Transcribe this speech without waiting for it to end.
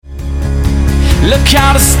Look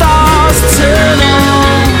how the stars turn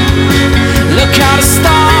on. Look how the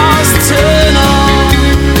stars turn on.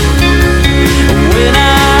 When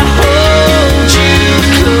I hold you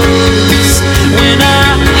close. When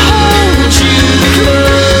I hold you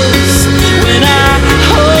close. When I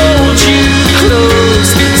hold you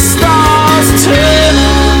close. The stars turn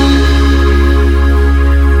on.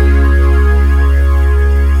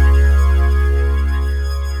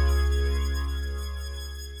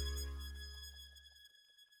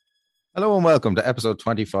 Hello and welcome to episode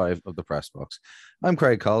 25 of the Press Box. I'm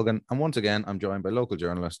Craig Colgan, and once again, I'm joined by local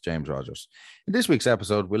journalist James Rogers. In this week's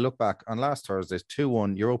episode, we'll look back on last Thursday's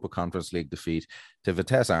 2-1 Europa Conference League defeat to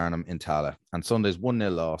Vitesse Arnhem in Tallaght and Sunday's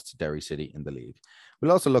 1-0 loss to Derry City in the league.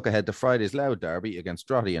 We'll also look ahead to Friday's Louth derby against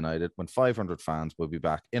Drogheda Utd when 500 fans will be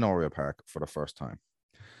back in Europa Park for the first time.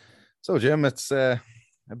 So, Jim, it's a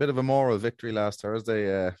bit of a moral victory last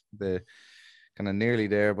Thursday. The kind of nearly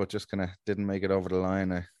there, but just kind of didn't make it over the line.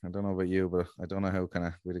 I don't know about you, but I don't know how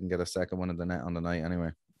we didn't get a second one in the net on the night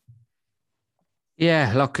anyway.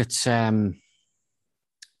 Yeah, look, it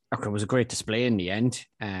was a great display in the end.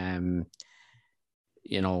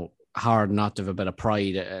 Hard not to have a bit of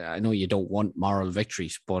pride. I know you don't want moral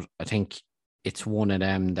victories, but I think it's one of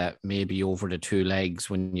them that maybe over the two legs,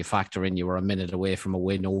 when you factor in you were a minute away from a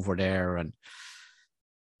win over there, and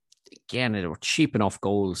again, they were cheap enough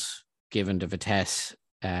goals given to Vitesse,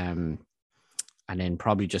 and then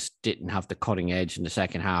probably just didn't have the cutting edge in the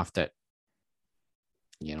second half that,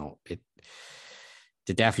 they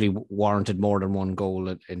definitely warranted more than one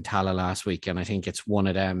goal in Tallaght last week. And I think it's one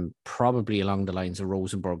of them probably along the lines of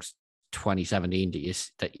Rosenborg's 2017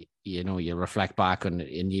 that you reflect back on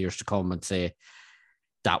in years to come and say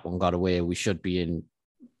that one got away. We should be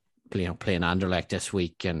playing Anderlecht this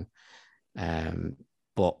week.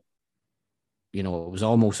 But it was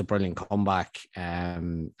almost a brilliant comeback,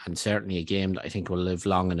 and certainly a game that I think will live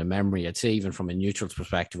long in the memory. I'd say even from a neutral's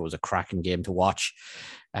perspective, it was a cracking game to watch.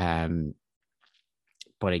 But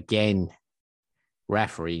again,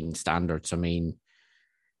 refereeing standards, I mean,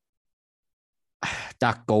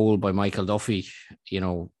 that goal by Michael Duffy,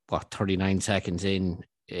 39 seconds in,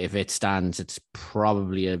 if it stands, it's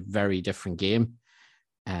probably a very different game.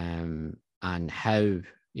 And how,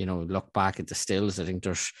 look back at the stills, I think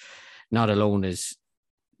there's, not alone is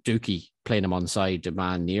Dookie playing him onside, the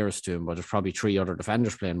man nearest to him, but there's probably three other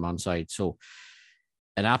defenders playing him onside. So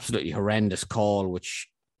an absolutely horrendous call, which,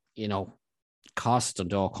 cost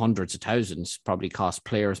Dundalk hundreds of thousands, probably cost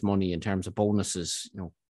players money in terms of bonuses,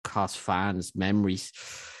 cost fans memories.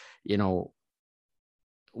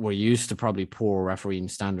 We're used to probably poor refereeing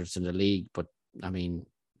standards in the league, but I mean,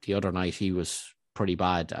 the other night he was pretty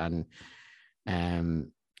bad, and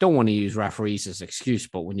don't want to use referees as an excuse,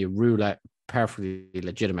 but when you rule out perfectly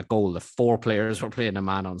legitimate goal, the four players were playing a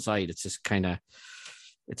man onside, it's just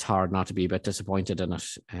it's hard not to be a bit disappointed in it.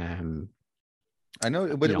 I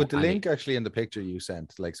know with the link actually in the picture you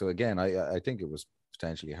sent, so again, I think it was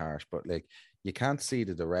potentially harsh, but you can't see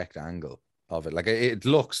the direct angle of it. It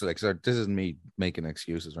looks so this isn't me making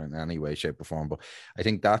excuses right in any way, shape or form, but I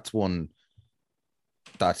think that's one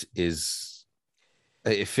that is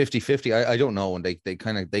 50-50. I don't know, and they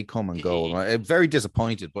come and go. I'm very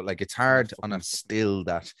disappointed, but it's hard on a still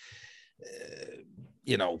that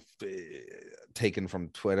taken from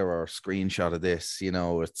Twitter or screenshot of this.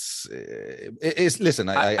 It's listen.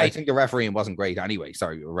 I think the refereeing wasn't great anyway.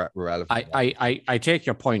 Sorry, relevant. I take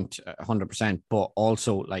your point 100%, but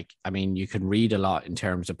also you can read a lot in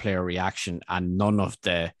terms of player reaction, and none of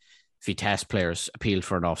the Vitesse players appealed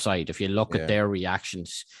for an offside. If you look at their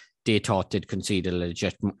reactions, they thought they'd concede a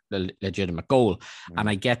legitimate goal. And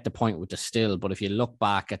I get the point with the still, but if you look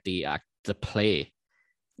back at the play,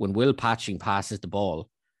 when Will Patching passes the ball,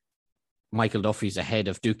 Michael Duffy's ahead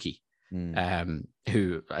of Dookie,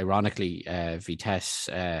 who ironically Vitesse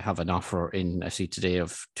have an offer in, I see today,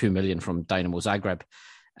 of 2 million from Dynamo Zagreb.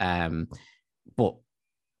 But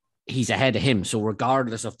he's ahead of him. So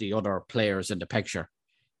regardless of the other players in the picture,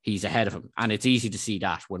 he's ahead of him. And it's easy to see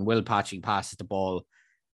that when Will Patching passes the ball,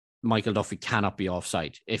 Michael Duffy cannot be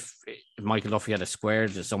offside. If Michael Duffy had a square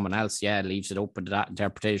to someone else, leaves it open to that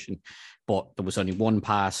interpretation. But there was only one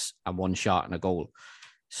pass and one shot and a goal.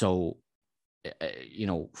 So,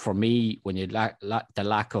 for me, when you the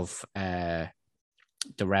lack of the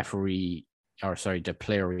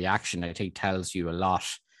player reaction, I think tells you a lot.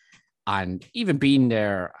 And even being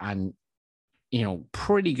there and,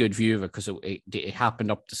 pretty good view of it, because it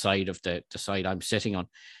happened up the side of the side I'm sitting on,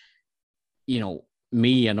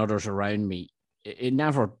 me and others around me, it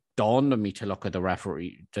never dawned on me to look at the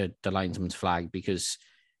referee, the linesman's flag, because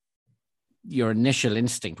your initial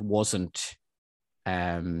instinct wasn't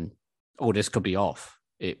oh, this could be off.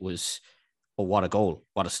 It was, oh, what a goal,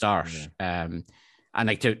 what a start. And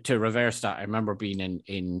like to reverse that, I remember being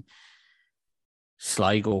in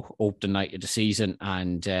Sligo opening night of the season,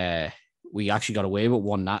 and we actually got away with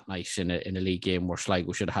one that night in a league game where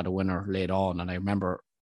Sligo should have had a winner late on. And I remember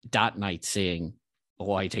that night saying,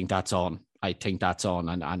 oh, I think that's on.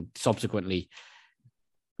 And subsequently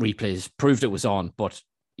replays proved it was on. But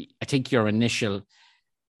I think your initial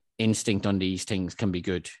instinct on these things can be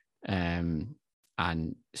good. And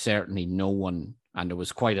certainly no one, and there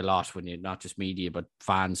was quite a lot when you, not just media, but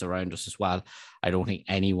fans around us as well. I don't think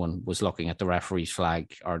anyone was looking at the referee's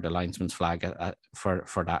flag or the linesman's flag for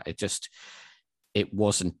that. It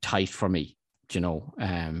wasn't tight for me, you know.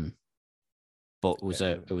 But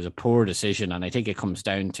it was a poor decision, and I think it comes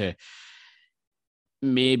down to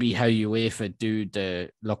maybe how UEFA do the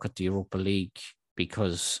look at the Europa League,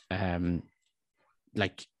 because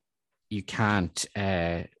like you can't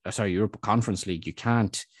Europa Conference League, you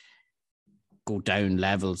can't go down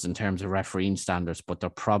levels in terms of refereeing standards, but they're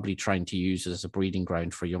probably trying to use it as a breeding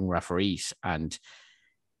ground for young referees. And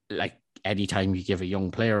like anytime you give a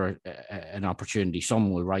young player an opportunity,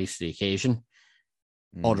 some will rise to the occasion,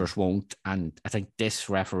 others won't. And I think this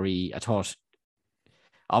referee, I thought,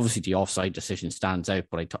 obviously the offside decision stands out,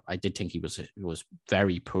 but I did think he was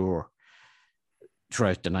very poor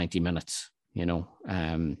throughout the 90 minutes, you know.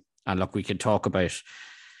 And look, we could talk about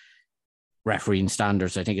refereeing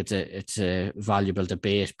standards. I think it's a valuable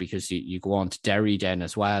debate, because you go on to Derry then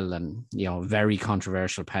as well, and you know, very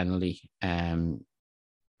controversial penalty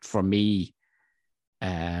for me.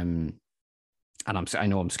 And I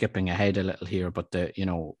know I'm skipping ahead a little here, but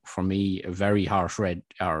for me, a very harsh red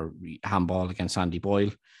or handball against Andy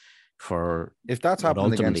Boyle. For if that's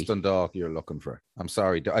happened against Dundalk, you're looking for it. I'm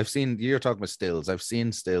sorry, you're talking about stills. I've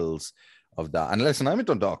seen stills of that. And listen, I'm a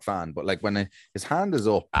Dundalk fan, but like when his hand is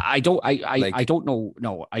up, I don't know.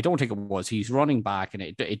 No, I don't think it was. He's running back, and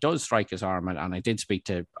it does strike his arm. And I did speak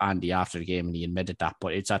to Andy after the game, and he admitted that.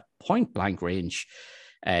 But it's at point blank range.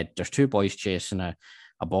 There's two boys chasing a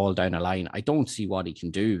ball down a line. I don't see what he can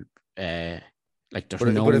do. But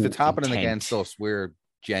if it's happening against us, we're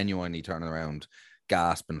genuinely turning around,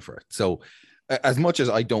 gasping for it. So, as much as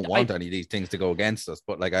I don't want any of these things to go against us,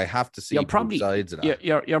 but like I have to see both sides of that.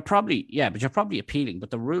 You're probably appealing, but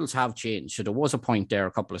the rules have changed. So there was a point there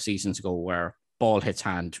a couple of seasons ago where ball hits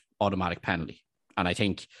hand, automatic penalty. And I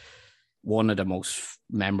think one of the most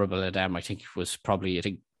memorable of them,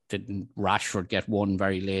 didn't Rashford get one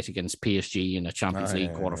very late against PSG in a Champions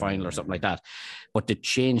League quarterfinal or something like that? But they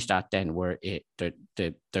changed that then, where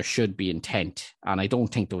there should be intent, and I don't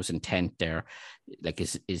think there was intent there. Like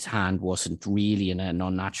his hand wasn't really in an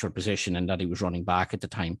unnatural position, and that he was running back at the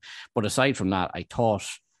time. But aside from that, I thought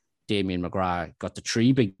Damien McGrath got the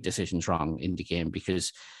three big decisions wrong in the game,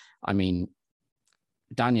 because I mean,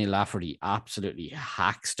 Daniel Lafferty absolutely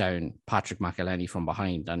hacks down Patrick McElhenney from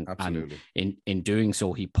behind, and in doing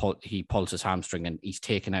so, he pulls his hamstring and he's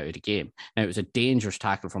taken out of the game. Now, it was a dangerous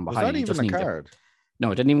tackle from behind. Was that even a card?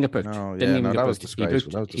 No, it didn't even get booked. That was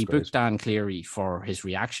disgraceful. He booked Dan Cleary for his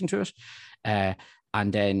reaction to it,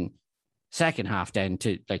 and then second half, then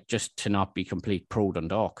to not be complete pro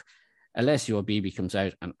Dundalk, Alessio Abibi comes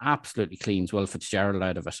out and absolutely cleans Will Fitzgerald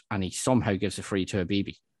out of it, and he somehow gives a free to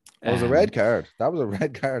Abibi. It was a red card. That was a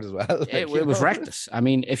red card as well. It was reckless. I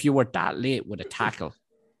mean, if you were that late with a tackle,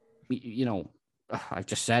 I've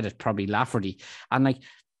just said it, probably Lafferty. And like,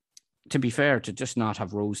 to be fair, to just not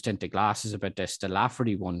have rose-tinted glasses about this, the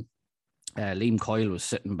Lafferty one, Liam Coyle was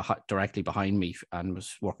sitting directly behind me and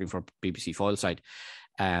was working for BBC Foilside.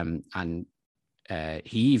 And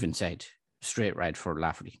he even said, straight red for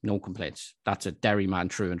Lafferty, no complaints. That's a Derry man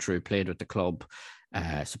through and through, played with the club.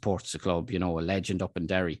 Supports the club, a legend up in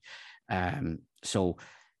Derry. So,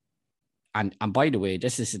 and by the way,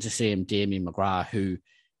 this is the same Damien McGrath who,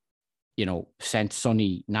 sent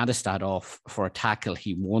Sonny Nadestad off for a tackle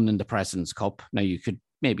he won in the President's Cup. Now, you could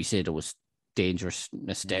maybe say there was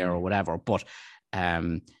dangerousness there or whatever, but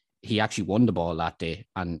he actually won the ball that day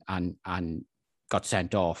and got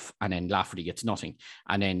sent off, and then Lafferty gets nothing.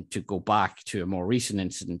 And then to go back to a more recent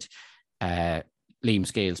incident, Liam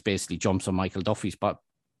Scales basically jumps on Michael Duffy's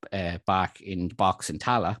back in the box in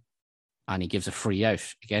Tala, and he gives a free out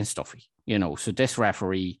against Duffy. So this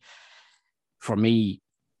referee, for me,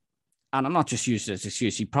 and I'm not just using it as an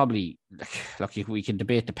excuse, he probably, look, we can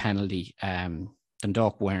debate the penalty.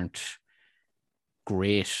 Dundalk weren't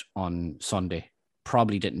great on Sunday.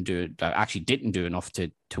 Probably didn't do enough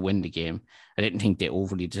to win the game. I didn't think they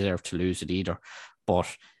overly deserved to lose it either. But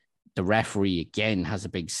the referee again has a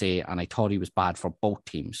big say, and I thought he was bad for both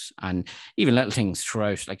teams. And even little things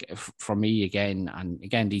throughout, like for me again, and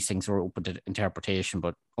again, these things are open to interpretation,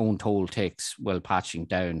 but Owen Toll takes Will Patching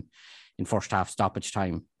down in first half stoppage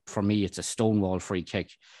time. For me, it's a stonewall free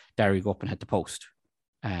kick. Derry go up and hit the post.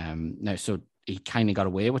 Now, so he kind of got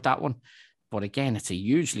away with that one. But again, it's a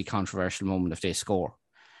hugely controversial moment if they score.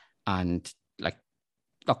 And like,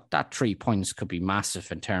 look, that 3 points could be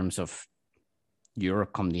massive in terms of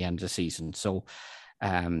Europe come the end of the season. So,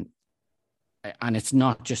 and it's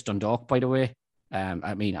not just Dundalk, by the way.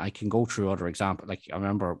 I mean, I can go through other examples. Like I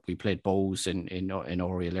remember we played Bows in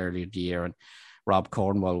Oriel earlier the year, and Rob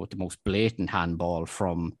Cornwell with the most blatant handball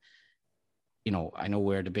from, you know, I know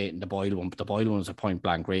we're debating the Boyle one, but the Boyle one was a point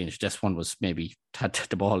blank range. This one was maybe had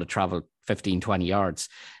the ball had traveled 15, 20 yards,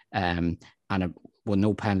 and it was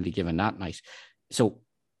no penalty given that night. So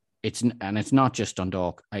it's not just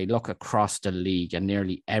Dundalk. I look across the league, and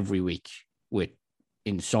nearly every week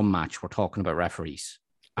in some match, we're talking about referees.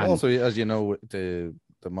 And also, as you know, the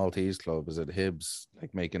Maltese club is at Hibs,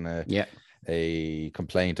 like making a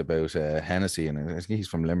complaint about Hennessy, and I think he's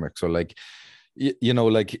from Limerick. So like, you know,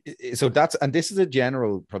 like, so that's, and this is a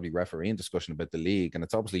general probably refereeing discussion about the league, and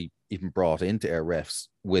it's obviously even brought into our refs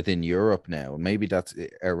within Europe now, and maybe that's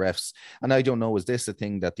our refs. And I don't know, is this a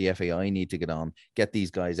thing that the FAI need to get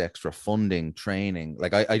these guys extra funding, training?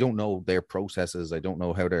 Like, I don't know their processes, I don't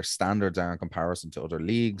know how their standards are in comparison to other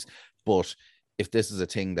leagues, but if this is a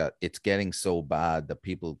thing that it's getting so bad that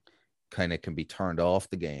people kind of can be turned off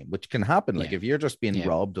the game, which can happen. Like if you're just being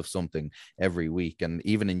robbed of something every week, and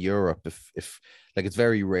even in Europe, if like, it's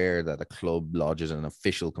very rare that a club lodges an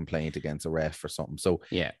official complaint against a ref or something. So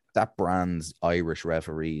that brands Irish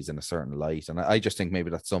referees in a certain light. And I just think maybe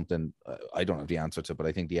that's something I don't have the answer to, but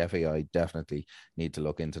I think the FAI definitely need to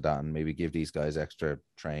look into that and maybe give these guys extra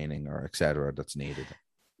training or etc. that's needed.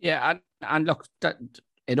 Yeah. And look, that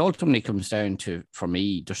it ultimately comes down to, for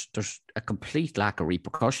me, there's a complete lack of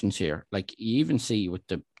repercussions here. Like you even see with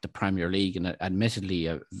the Premier League, and admittedly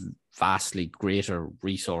a vastly greater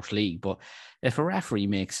resource league, but if a referee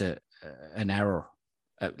makes an error,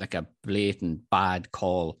 like a blatant bad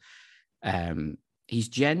call, he's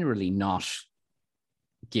generally not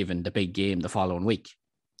given the big game the following week.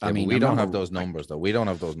 I mean, we don't have those numbers, though. We don't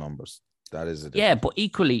have those numbers. That is it. Yeah, but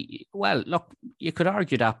equally, well, look, you could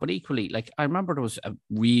argue that, but equally, like, I remember there was a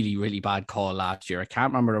really, really bad call last year. I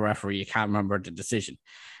can't remember the referee, I can't remember the decision,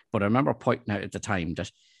 but I remember pointing out at the time that,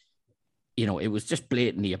 you know, it was just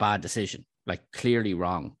blatantly a bad decision, like clearly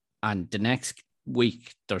wrong. And the next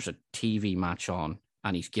week, there's a TV match on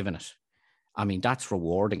and he's given it. I mean, that's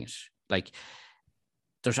rewarding it. Like,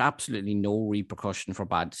 there's absolutely no repercussion for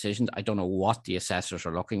bad decisions. I don't know what the assessors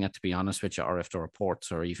are looking at, to be honest with you, or if the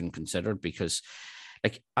reports are even considered, because,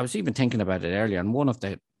 like, I was even thinking about it earlier, and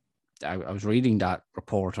I was reading that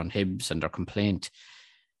report on Hibs and their complaint.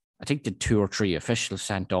 I think the 2 or 3 officials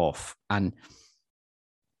sent off. And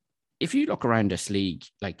if you look around this league,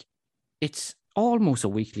 like, it's almost a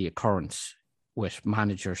weekly occurrence with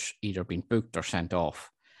managers either being booked or sent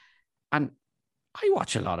off. And I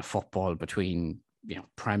watch a lot of football between, you know,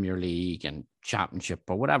 Premier League and Championship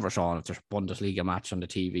or whatever's on. If there's a Bundesliga match on the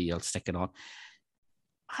TV, I'll stick it on.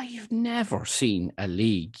 I've never seen a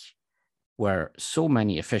league where so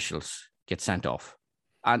many officials get sent off.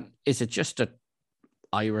 And is it just that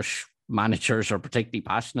Irish managers are particularly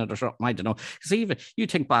passionate or something? I don't know. Because even you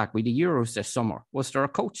think back with the Euros this summer, was there a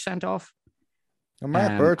coach sent off? And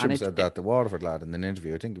Matt Bircham said that, the Waterford lad, in an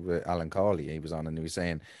interview. I think with Alan Cawley, he was on, and he was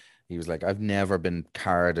saying, he was like, I've never been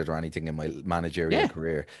carded or anything in my managerial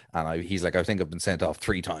career. And he's like, I think I've been sent off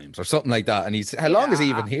 3 times or something like that. And he's, how long is he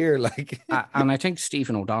even here? Like, and I think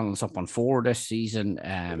Stephen O'Donnell's up on 4 this season.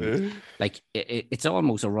 Like, it's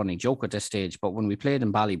almost a running joke at this stage. But when we played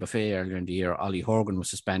in Ballybuffet earlier in the year, Ollie Horgan was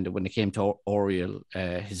suspended. When they came to Oriel,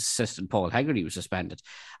 his assistant Paul Hegarty was suspended.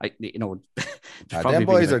 Them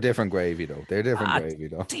boys are different gravy, though. They're different gravy,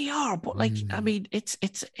 though. They are, but like, I mean,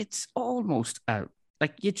 it's almost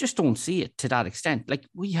like, you just don't see it to that extent. Like,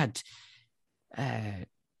 we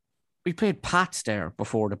played Pats there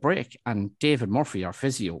before the break, and David Murphy, our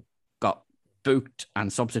physio, got booked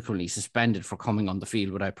and subsequently suspended for coming on the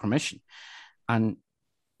field without permission. And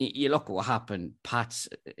you look at what happened, Pats,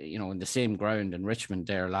 you know, in the same ground in Richmond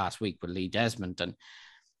there last week with Lee Desmond.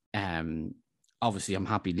 And obviously I'm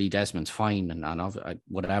happy Lee Desmond's fine, and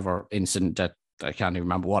whatever incident that, I can't even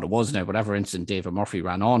remember what it was now, whatever incident David Murphy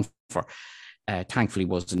ran on for, thankfully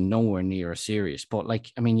was nowhere near as serious. But like,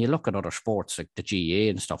 I mean, you look at other sports like the GA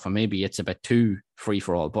and stuff, and maybe it's a bit too free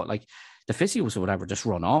for all, but like the physios or whatever just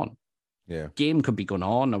run on. Yeah. Game could be going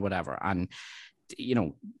on or whatever. And, you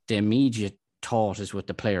know, the immediate thought is with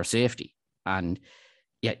the player safety, and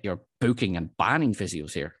yet you're booking and banning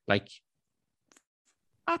physios here, like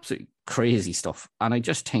absolutely crazy stuff. And I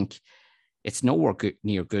just think it's nowhere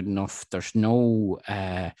near good enough. There's no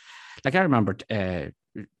like, I remember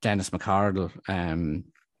Dennis McCardle,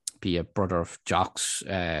 be a brother of Jock's,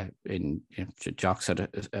 Jock's at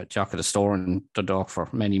a store in Dundalk for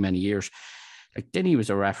many, many years. Like, then he was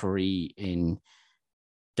a referee in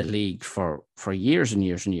the league for years and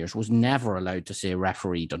years and years, was never allowed to say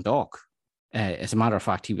referee Dundalk. As a matter of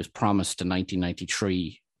fact, he was promised the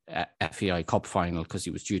 1993 FAI Cup final because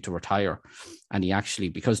he was due to retire. And he actually,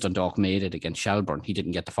 because Dundalk made it against Shelbourne, he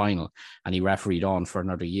didn't get the final, and he refereed on for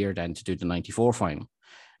another year then to do the 94 final.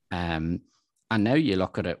 And now you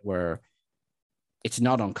look at it where it's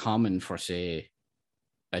not uncommon for, say,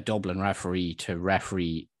 a Dublin referee to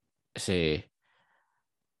referee, say,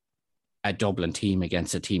 a Dublin team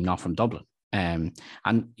against a team not from Dublin. And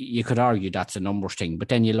you could argue that's a numbers thing, but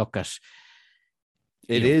then you look at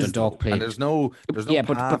Dundalk, and there's no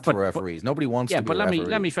path for referees. Nobody wants to be a referee.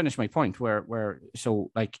 Let me finish my point.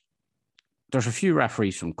 So like, there's a few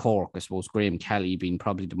referees from Cork, I suppose, Graham Kelly being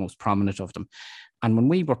probably the most prominent of them. And when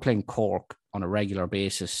we were playing Cork on a regular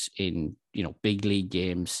basis in, big league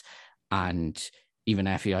games and even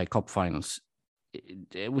FAI Cup finals,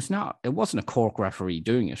 it wasn't a Cork referee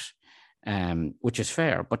doing it, which is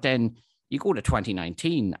fair. But then you go to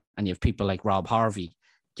 2019 and you have people like Rob Harvey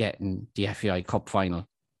getting the FAI Cup final,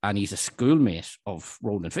 and he's a schoolmate of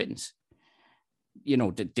Ronan Fittins.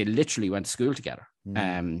 They literally went to school together.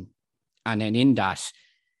 And then in that,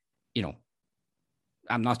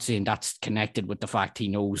 I'm not saying that's connected with the fact he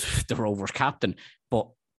knows the Rovers captain, but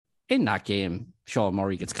in that game, Sean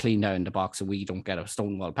Murray gets cleaned out in the box and we don't get a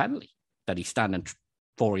Stonewall penalty that he's standing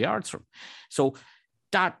 4 yards from. So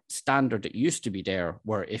that standard that used to be there,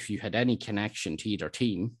 where if you had any connection to either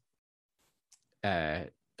team,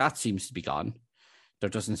 that seems to be gone. There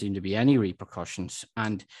doesn't seem to be any repercussions.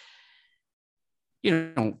 And,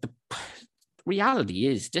 the reality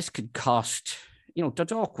is this could cost,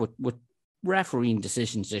 Dundalk with refereeing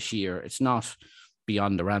decisions this year, it's not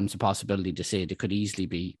beyond the realms of possibility to say they could easily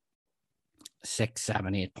be 6,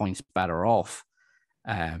 7, 8 points better off,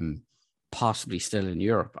 possibly still in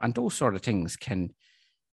Europe. And those sort of things can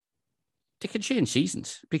change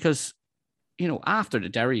seasons, because, after the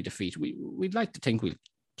Derry defeat, we'd like to think we'll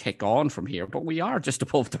kick on from here, but we are just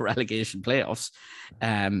above the relegation playoffs.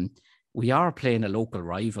 We are playing a local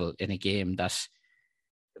rival in a game that,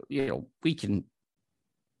 we can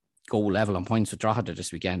go level on points with Drogheda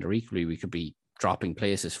this weekend, or equally we could be dropping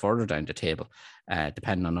places further down the table,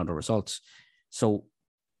 depending on other results. So,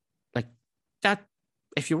 like that,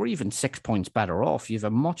 if you were even 6 points better off, you have a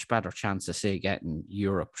much better chance of, say, getting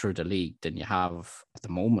Europe through the league than you have at the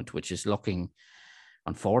moment, which is looking,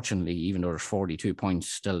 unfortunately, even though there's 42 points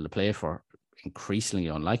still to play for, increasingly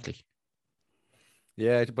unlikely.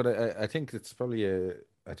 Yeah, but I think it's probably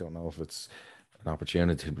I don't know if it's an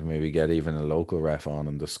opportunity to maybe get even a local ref on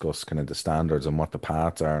and discuss kind of the standards and what the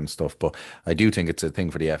paths are and stuff. But I do think it's a thing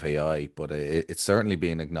for the FAI, but it's certainly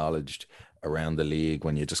being acknowledged around the league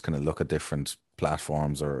when you just kind of look at different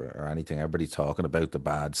platforms or anything. Everybody's talking about the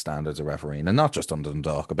bad standards of refereeing, and not just on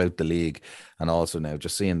Dundalk, about the league. And also now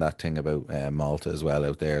just seeing that thing about Malta as well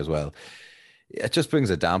out there as well. It just brings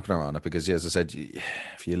a dampener on it, because, as I said,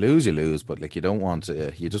 if you lose, you lose. But like, you don't want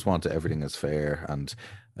to. You just want everything is fair, and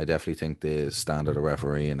I definitely think the standard of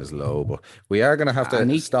refereeing is low. But we are going to have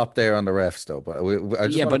to stop there on the refs, though. But I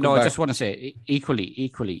just want to say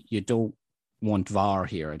equally, you don't want VAR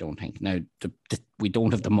here. I don't think. Now we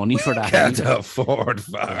don't have the money for that. Can't afford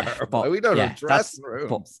VAR, but we don't have dressing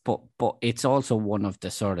rooms. But it's also one of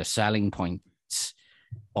the sort of selling points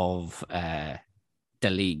of the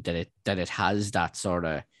league, that it has that sort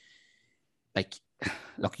of, like,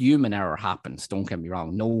 look, human error happens, don't get me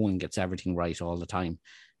wrong, no one gets everything right all the time,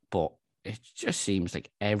 but it just seems like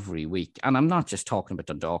every week, and I'm not just talking about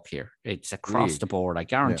Dundalk here, it's across the board. I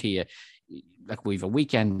guarantee you, like, we've a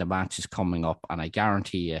weekend of matches coming up, and I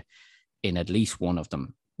guarantee you in at least one of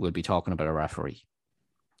them we'll be talking about a referee.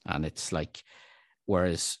 And it's like,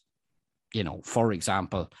 whereas, for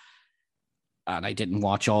example, and I didn't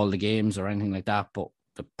watch all the games or anything like that, but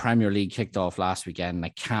the Premier League kicked off last weekend, and I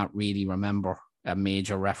can't really remember a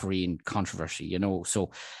major refereeing controversy,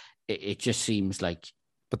 so it just seems like.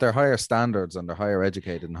 But they're higher standards, and they're higher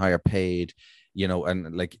educated and higher paid,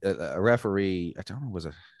 and like a referee, I don't know, was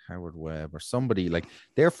it Howard Webb or somebody, like,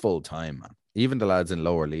 they're full time, man. Even the lads in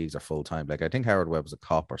lower leagues are full time. Like, I think Howard Webb was a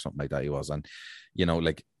cop or something like that. He was, and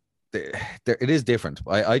like, it is different.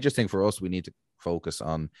 I just think for us, we need to focus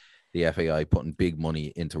on the FAI putting big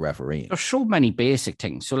money into refereeing. There's so many basic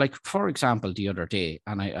things. So, like, for example, the other day,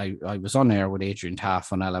 and I was on air with Adrian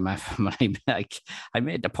Taff on LMF, and I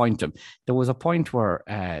made the point to him. There was a point where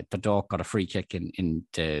the Dundalk got a free kick in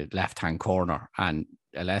the left-hand corner, and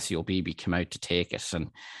Alessio Bibi came out to take it. And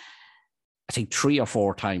I think 3 or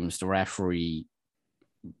 4 times the referee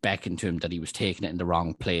beckoned to him that he was taking it in the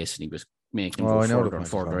wrong place, and he was making him go further and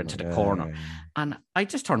further into the corner. Yeah. And I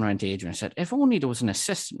just turned around to Adrian and said, if only there was an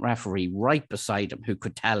assistant referee right beside him who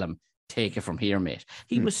could tell him, take it from here, mate.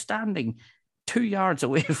 He was standing 2 yards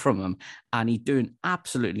away from him, and he's doing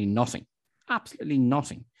absolutely nothing. Absolutely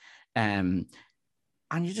nothing. And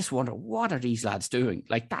you just wonder, what are these lads doing?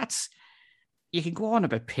 Like, that's, you can go on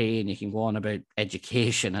about pain, you can go on about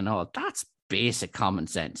education and all. That's basic common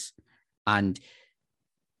sense. And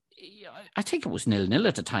I think it was 0-0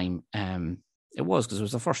 at the time. It was, because it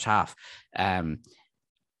was the first half. And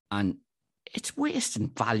it's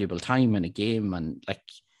wasting valuable time in a game. And, like,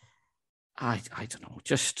 I don't know,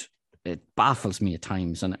 just it baffles me at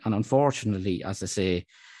times. And unfortunately, as I say,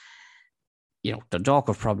 you know, the Dundalk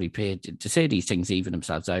have probably paid, to say these things even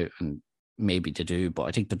themselves out, and maybe they do, but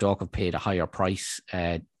I think the Dundalk have paid a higher price,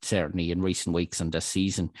 certainly in recent weeks and this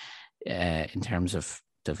season, in terms of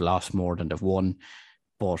they've lost more than they've won.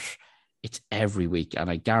 But it's every week, and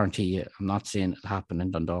I guarantee you, I'm not saying it'll happen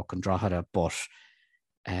in Dundalk and Drogheda, but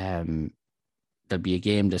there'll be a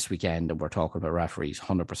game this weekend and we're talking about referees,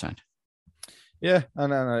 100%. Yeah,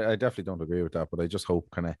 and I definitely don't agree with that, but I just hope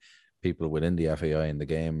kind of people within the FAI in the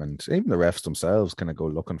game, and even the refs themselves, kind of go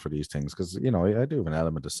looking for these things, because, you know, I do have an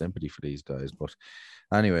element of sympathy for these guys. But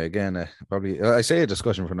anyway, again, probably I say a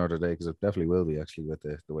discussion for another day, because it definitely will be, actually, with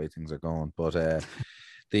the way things are going. But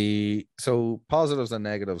so positives and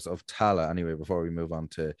negatives of Tala anyway, before we move on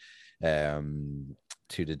to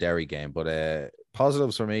the Derry game. But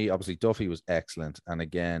positives for me, obviously Duffy was excellent, and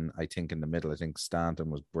again, I think in the middle, I think Stanton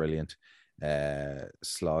was brilliant,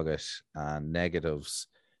 Sloggett. And negatives,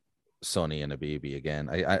 Sonny and Abibi again.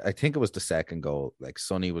 I think it was the second goal. Like,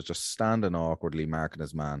 Sonny was just standing awkwardly, marking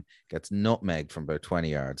his man, gets nutmegged from about 20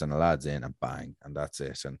 yards, and the lad's in, and bang, and that's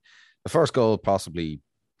it. And the first goal, possibly,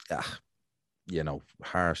 you know,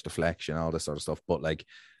 harsh deflection, all this sort of stuff. But, like,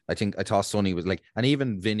 I thought Sonny was like, and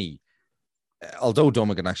even Vinny, although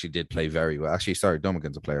Dummigan actually did play very well. Actually, sorry,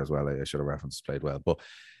 Dummigan's a player as well. I should have referenced, played well. But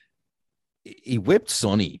he whipped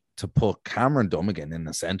Sonny to put Cameron Dummigan in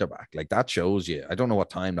the centre back. Like, that shows you. I don't know what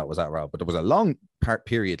time that was at, Rob, but there was a long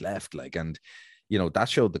period left. Like, and, you know, that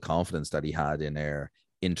showed the confidence that he had in our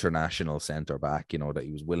international centre back, you know, that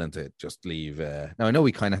he was willing to just leave. Now, I know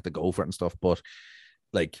he kind of had to go for it and stuff, but,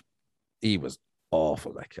 like, he was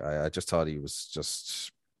awful. Like, I just thought he was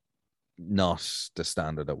just not the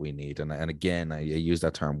standard that we need. And again, I use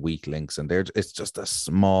that term, weak links, and it's just the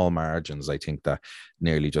small margins, I think, that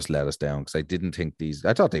nearly just let us down, because I didn't think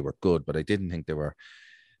I thought they were good, but I didn't think they were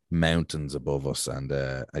mountains above us. And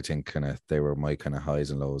I think kind of they were my kind of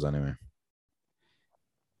highs and lows anyway.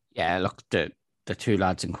 Yeah, look, the two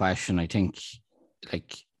lads in question, I think,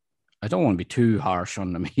 like, I don't want to be too harsh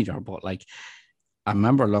on them either, but, like, I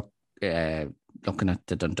remember looking at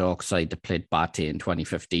the Dundalk side that played Bate in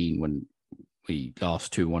 2015 when we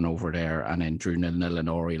lost 2-1 over there, and then drew 0-0 in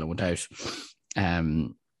Oriel and went out.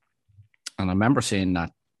 And I remember saying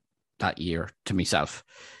that year to myself,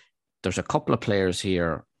 there's a couple of players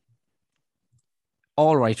here,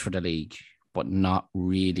 all right for the league, but not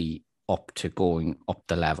really up to going up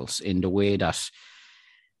the levels in the way that,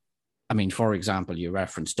 I mean, for example, you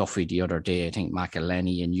referenced Duffy the other day. I think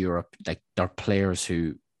McElhenney in Europe, like, they're players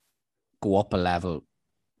who go up a level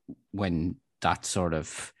when that sort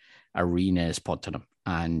of arena is put to them.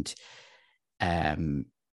 And I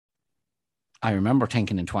remember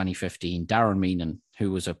thinking in 2015, Darren Meenan,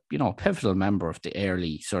 who was a pivotal member of the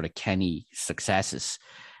early sort of Kenny successes,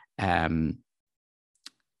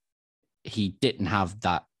 he didn't have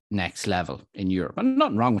that next level in Europe. And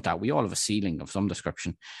nothing wrong with that. We all have a ceiling of some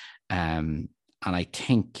description. And I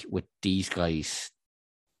think with these guys,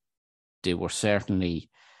 they were certainly,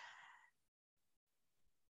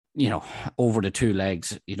 you know, over the two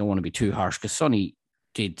legs. You don't want to be too harsh, because Sonny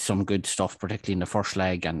did some good stuff, particularly in the first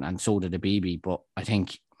leg, and so did Abibi. But I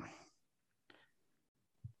think, I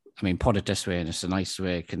mean, put it this way, and it's a nice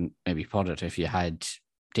way I can maybe put it, if you had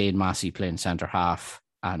Dane Massey playing centre half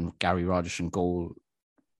and Gary Rogers in goal,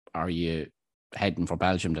 are you heading for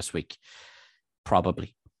Belgium this week?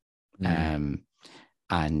 Probably.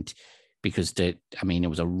 And because it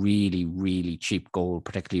was a really, really cheap goal,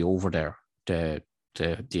 particularly over there,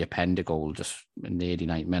 the Appenda goal just in the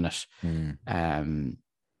 89th minute.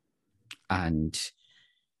 And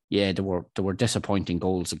yeah, there were disappointing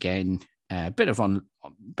goals again. A bit of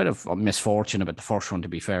a misfortune about the first one, to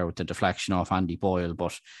be fair, with the deflection off Andy Boyle.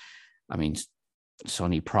 But I mean,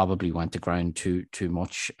 Sonny probably went to ground too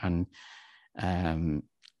much, and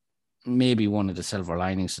maybe one of the silver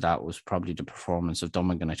linings to that was probably the performance of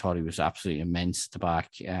Dummigan. I thought he was absolutely immense at the back.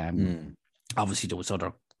 Obviously, there was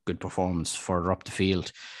other good performance further up the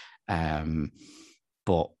field,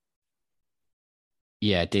 but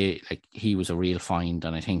yeah, he was a real find.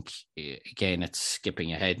 And I think, again, it's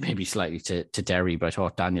skipping ahead maybe slightly to Derry, but I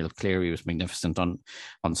thought Daniel Cleary was magnificent on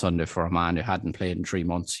Sunday for a man who hadn't played in 3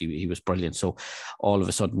 months. He was brilliant. So all of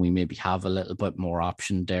a sudden we maybe have a little bit more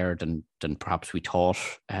option there than perhaps we thought.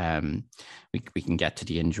 We can get to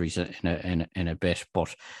the injuries in a bit,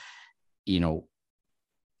 but, you know,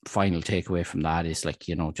 final takeaway from that is, like,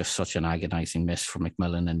 you know, just such an agonizing miss for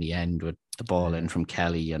McMillan in the end with the ball in from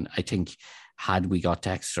Kelly. And I think, had we got to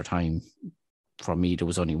extra time, for me, there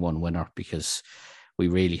was only one winner, because we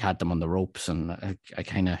really had them on the ropes. And I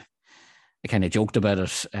kind of joked about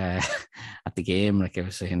it at the game. Like I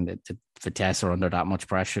was saying, that the Vitesse are under that much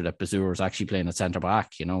pressure that Bazur is actually playing at centre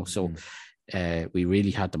back, you know. So we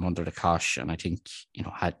really had them under the cosh. And I think, you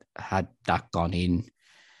know, had that gone in,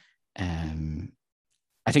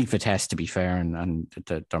 I think Vitesse, to be fair, and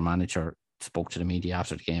their manager spoke to the media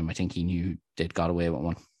after the game, I think he knew they'd got away with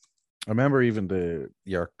one. I remember even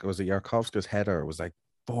Yarkovska's header was like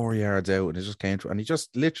 4 yards out, and it just came through, and he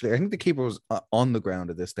just literally, I think the keeper was on the ground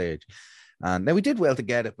at this stage, and now we did well to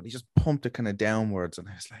get it, but he just pumped it kind of downwards, and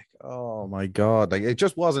I was like, oh my God, like, it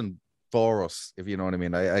just wasn't for us, if you know what I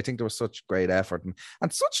mean. I think there was such great effort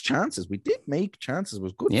and such chances. We did make chances. It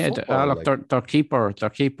was good. Yeah, football, look, their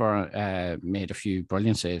keeper made a few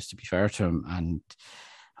brilliant saves, to be fair to him. And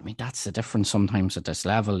I mean, that's the difference sometimes at this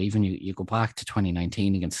level. Even you go back to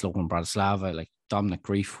 2019 against Slovan Bratislava, like, Dominic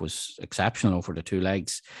Grief was exceptional over the two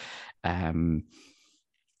legs. And,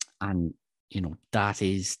 you know, that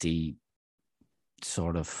is the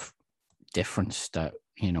sort of difference that,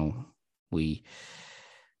 you know, we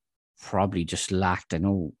probably just lacked. I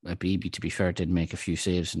know Abibi, to be fair, did make a few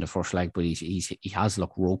saves in the first leg, but he has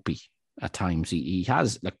looked ropey at times. He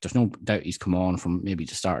has, like, there's no doubt he's come on from maybe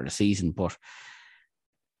the start of the season, but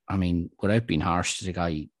I mean, without being harsh to the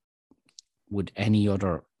guy, would any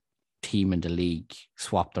other team in the league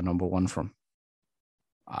swap their number one from?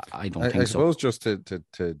 I don't think so. I suppose just to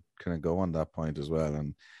kind of go on that point as well,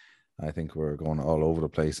 and I think we're going all over the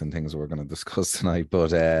place in things we're going to discuss tonight,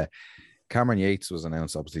 but Cameron Yates was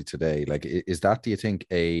announced obviously today. Like, is that, do you think,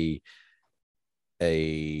 a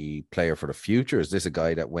player for the future? Is this a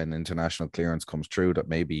guy that when international clearance comes through, that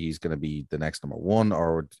maybe he's going to be the next number one?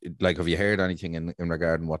 Or, like, have you heard anything in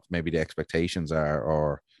regarding what maybe the expectations are?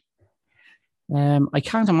 Or I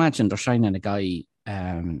can't imagine they're signing a guy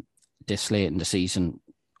this late in the season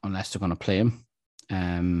unless they're going to play him,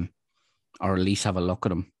 or at least have a look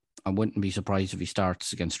at him. I wouldn't be surprised if he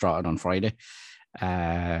starts against Drogheda on Friday.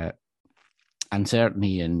 And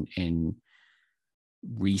certainly in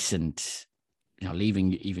recent, you know,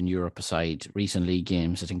 leaving even Europe aside, recent league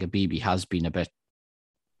games, I think Abibi has been a bit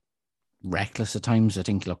reckless at times. I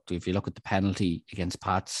think, look, if you look at the penalty against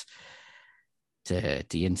Pats, the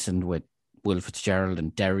incident with Will Fitzgerald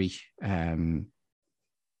and Derry, I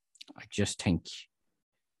just think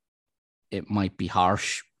it might be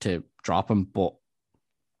harsh to drop him, but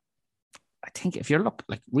I think if you're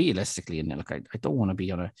realistically, and look, I don't want to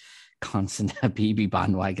be on a constant BB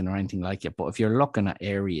bandwagon or anything like it, but if you're looking at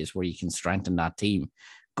areas where you can strengthen that team,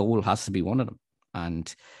 goal has to be one of them.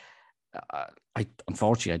 And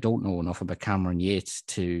unfortunately, I don't know enough about Cameron Yates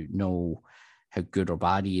to know how good or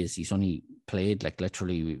bad he is. He's only played, like,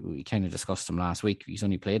 literally, we kind of discussed him last week. He's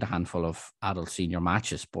only played a handful of adult senior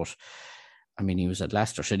matches, but I mean, he was at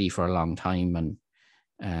Leicester City for a long time, and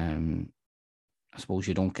I suppose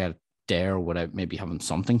you don't get there without maybe having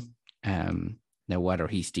something. Now, whether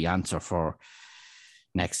he's the answer for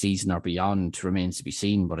next season or beyond remains to be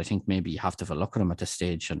seen, but I think maybe you have to have a look at him at this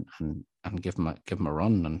stage and give him a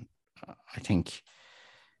run. And I think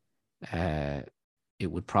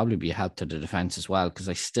it would probably be a help to the defence as well, because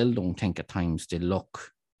I still don't think at times they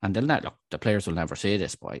look, and they'll not look, the players will never say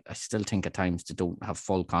this, but I still think at times they don't have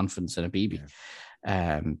full confidence in Abibi.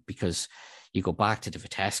 Because you go back to the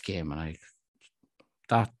Vitesse game, and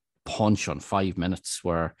that punch on 5 minutes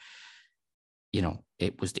where, you know,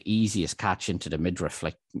 it was the easiest catch into the midriff,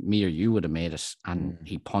 like me or you would have made it, and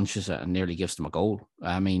he punches it and nearly gives them a goal.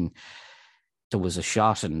 I mean, there was a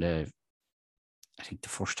shot in the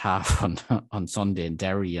first half on Sunday in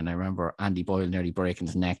Derry, and I remember Andy Boyle nearly breaking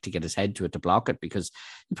his neck to get his head to it to block it, because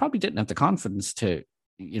he probably didn't have the confidence to,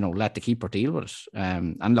 let the keeper deal with it.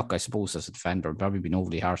 And look, I suppose as a defender, I've probably been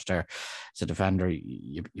overly harsh there. As a defender,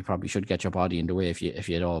 you probably should get your body in the way if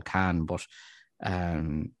you at all can. But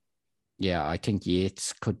I think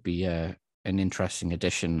Yates could be an interesting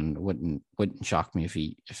addition, and wouldn't shock me if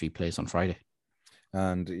he plays on Friday.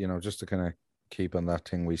 And just to kind of keep on that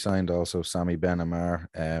thing, we signed also Sami Amar.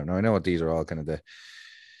 Now I know what these are all kind of the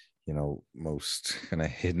most kind of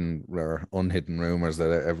hidden or unhidden rumors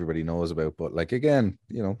that everybody knows about, but like again,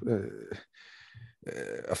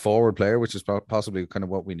 a forward player, which is possibly kind of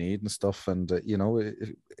what we need and stuff, and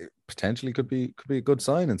it potentially could be a good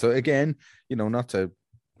sign. And so again, not to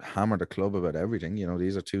hammer the club about everything,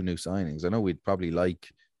 these are two new signings. I know we'd probably like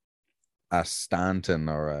a Stanton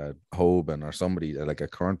or a Hoban or somebody like a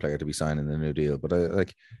current player to be signing the new deal, but I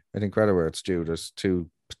think credit where it's due, there's two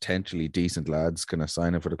potentially decent lads going to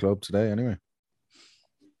sign up for the club today anyway.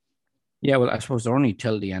 Yeah, well, I suppose they're only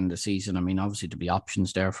till the end of the season. I mean, obviously there'll be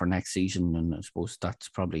options there for next season, and I suppose that's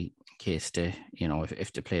probably the case to,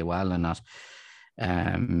 if they play well and that.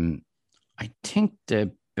 I think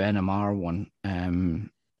the Ben Amar one,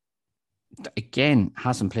 again,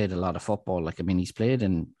 hasn't played a lot of football. Like, I mean, he's played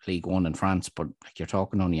in League One in France, but like you're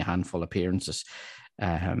talking only a handful of appearances.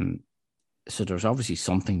 So there's obviously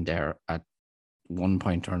something there at one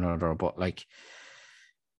point or another, but like,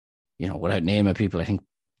 without naming people, I think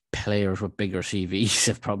players with bigger CVs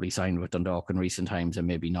have probably signed with Dundalk in recent times and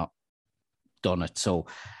maybe not done it. So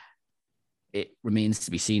it remains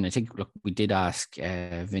to be seen. I think, look, we did ask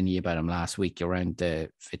Vinny about him last week around the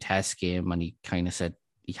Vitesse game, and he kind of said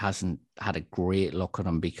he hasn't had a great look at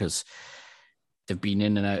him because they've been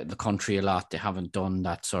in and out of the country a lot. They haven't done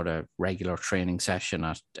that sort of regular training session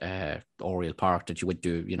at Oriel Park that you would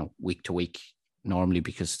do, week to week normally,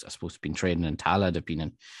 because I suppose they've been training in Tala, they've been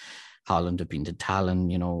in Holland, they've been to Tallinn,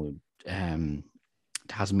 there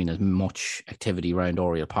hasn't been as much activity around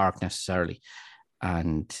Oriel Park necessarily.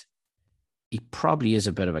 And he probably is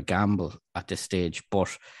a bit of a gamble at this stage,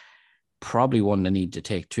 but probably one they need to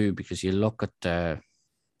take too, because you look at the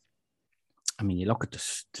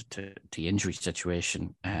injury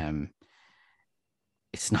situation.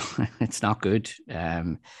 It's not good.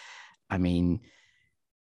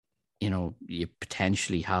 You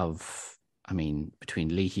potentially have,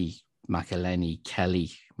 between Leahy, McElhenney,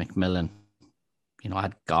 Kelly, McMillan,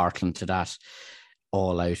 add Gartland to that,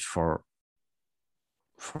 all out for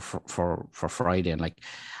Friday. And like,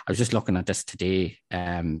 I was just looking at this today,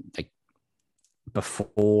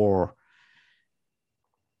 before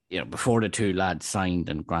the two lads signed,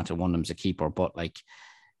 and granted one of them's a keeper, but like,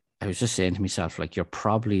 I was just saying to myself, like, you're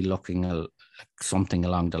probably looking at something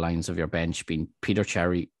along the lines of your bench being Peter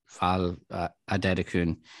Cherry, Val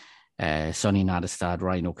Adedekun, Sonny Nadestad,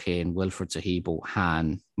 Ryan O'Kane, Wilfred Zahibo,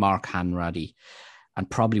 Mark Hanratty, and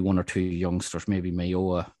probably one or two youngsters, maybe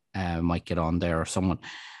Mayoa might get on there or someone.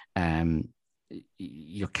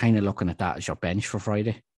 You're kind of looking at that as your bench for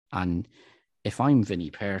Friday. And if I'm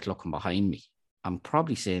Vinny Perth looking behind me, I'm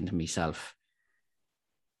probably saying to myself,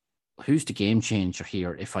 who's the game changer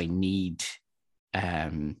here if I need, if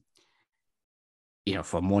I'm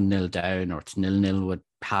 1-0 down or it's 0-0 with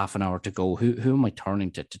half an hour to go, who am I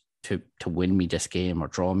turning to win me this game or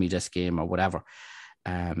draw me this game or whatever?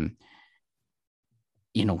 There's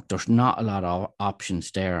not a lot of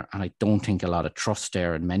options there, and I don't think a lot of trust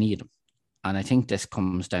there in many of them. And I think this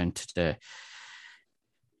comes down to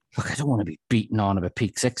look, I don't want to be beating on about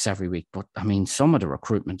Peak Six every week, but I mean, some of the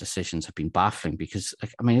recruitment decisions have been baffling because, I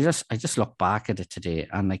just look back at it today,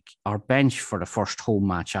 and like, our bench for the first home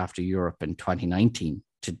match after Europe in 2019,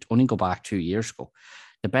 to only go back 2 years ago,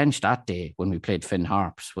 the bench that day when we played Finn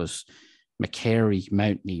Harps was McCary,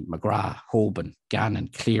 Mountney, McGrath, Hoban, Gannon,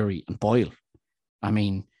 Cleary, and Boyle. I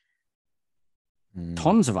mean,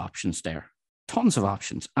 tons of options there. Tons of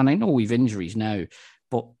options. And I know we've injuries now,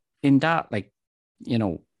 but in that,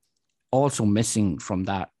 also missing from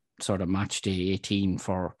that sort of match day 18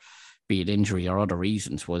 for be it injury or other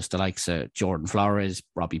reasons was the likes of Jordan Flores,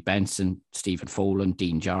 Robbie Benson, Stephen Folan,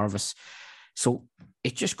 Dean Jarvis. So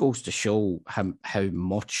it just goes to show how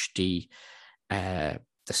much the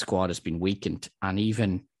squad has been weakened. And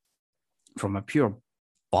even from a pure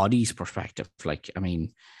bodies perspective,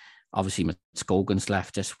 obviously Muskogan's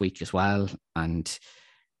left this week as well. And,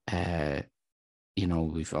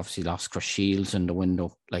 we've obviously lost Chris Shields in the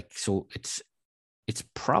window. So it's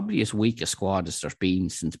probably as weak a squad as there's been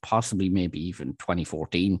since possibly maybe even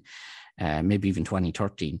 2014, maybe even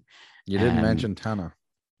 2013. You didn't mention Tanner.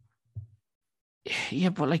 Yeah,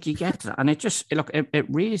 but you get that. And it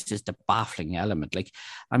raises the baffling element.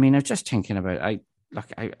 I was just thinking about, I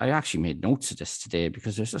actually made notes of this today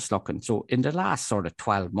because I was just looking. So in the last sort of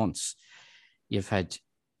 12 months, you've had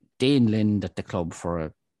Dane Lind at the club for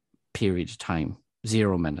a period of time,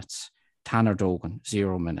 0 minutes. Tanner Dogan,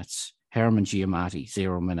 0 minutes. Herman Giamatti,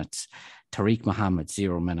 0 minutes. Tariq Mohammed,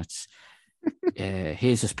 0 minutes.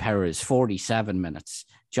 Jesus Perez, 47 minutes.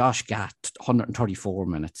 Josh Gatt, 134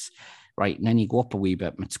 minutes. Right, and then you go up a wee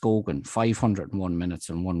bit. Muskogan, 501 minutes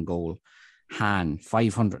and 1 goal. Han,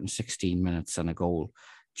 516 minutes and a goal.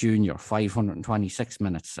 Junior, 526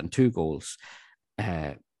 minutes and 2 goals.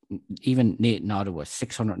 Even Nathan Ottawa,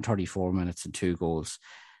 634 minutes and 2 goals.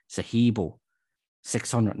 Sahibo,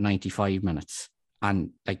 695 minutes. And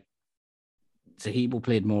like, Sahibo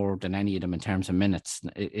played more than any of them in terms of minutes.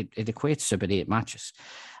 It equates to about 8 matches.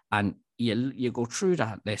 And you go through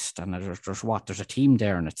that list, and there's a team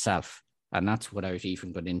there in itself. And that's without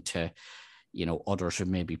even going into, others who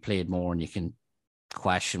maybe played more, and you can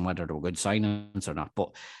question whether they were good signings or not.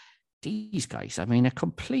 But these guys, I mean,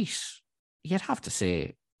 you'd have to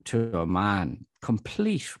say to a man,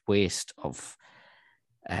 complete waste of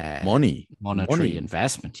monetary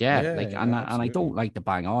investment. And I don't like to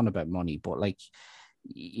bang on about money, but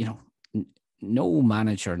no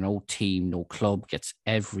manager, no team, no club gets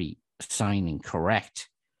every signing correct.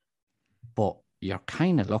 But you're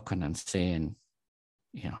kind of looking and saying,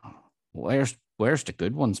 where's the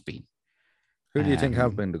good ones been? Who do you think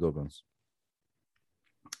have been the good ones?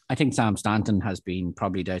 I think Sam Stanton has been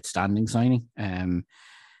probably the outstanding signing.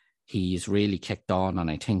 He's really kicked on, and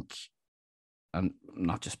I think, and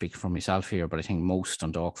not just speaking for myself here, but I think most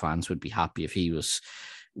Dundalk fans would be happy if he was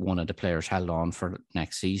one of the players held on for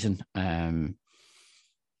next season.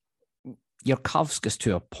 Yarkovskis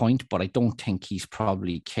to a point, but I don't think he's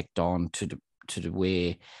probably kicked on to the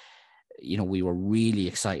way, we were really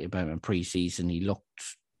excited about him in pre-season. He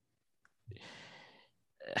looked,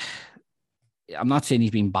 I'm not saying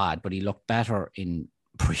he's been bad, but he looked better in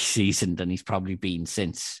pre-season than he's probably been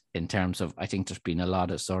since, in terms of, I think there's been a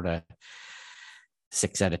lot of sort of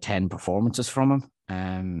 6 out of 10 performances from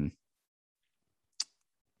him.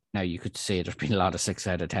 Now, you could say there's been a lot of 6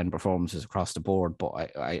 out of 10 performances across the board,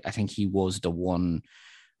 but I think he was the one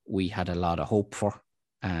we had a lot of hope for.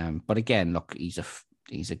 But again, look, he's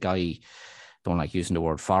a guy, don't like using the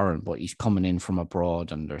word foreign, but he's coming in from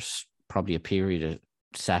abroad, and there's probably a period of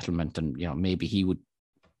settlement, and maybe he would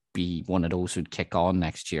be one of those who'd kick on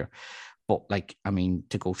next year. But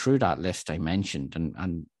to go through that list I mentioned,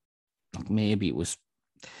 and maybe it was,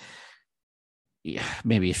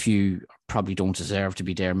 maybe a few probably don't deserve to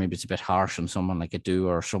be there. Maybe it's a bit harsh on someone like a Adu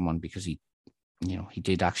or someone, because he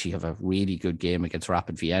did actually have a really good game against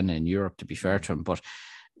Rapid Vienna in Europe, to be fair to him. But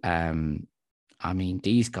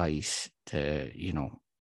these guys,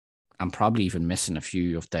 I'm probably even missing a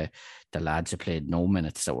few of the lads who played no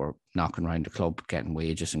minutes that were knocking around the club, getting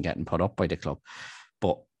wages and getting put up by the club.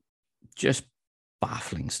 But just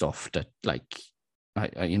baffling stuff that,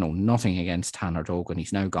 nothing against Tanner Dogan.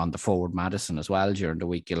 He's now gone to forward Madison as well during the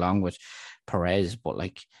week, along with Perez. But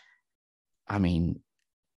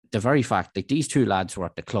the very fact that these two lads were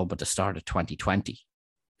at the club at the start of 2020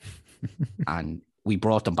 and we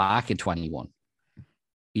brought them back in 21,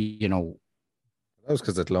 that was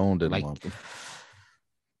because it loan didn't want them.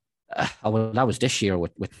 That was this year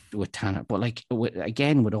with Tanner. But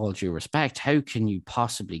again, with all due respect, how can you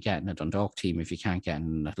possibly get in a Dundalk team if you can't get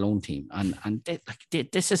in a loan team? And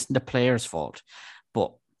this isn't the player's fault,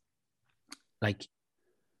 but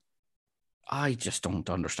I just don't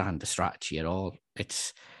understand the strategy at all.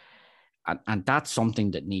 And that's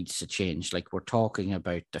something that needs to change. We're talking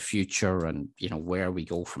about the future and where we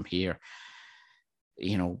go from here.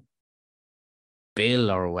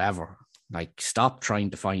 Bill or whoever, stop trying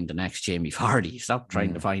to find the next Jamie Vardy. Stop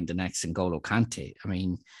trying to find the next N'Golo Kante.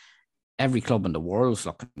 Every club in the world's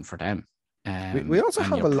looking for them. We also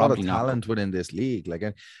have a lot of talent within this league.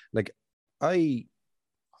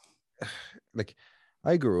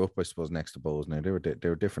 I grew up, I suppose, next to Bowes. Now there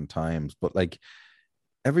were different times, but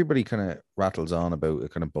everybody kind of rattles on about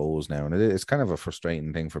kind of Bowes now, and it's kind of a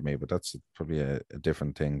frustrating thing for me. But that's probably a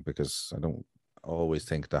different thing, because I don't always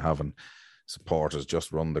think that having supporters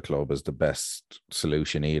just run the club is the best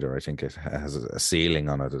solution either. I think it has a ceiling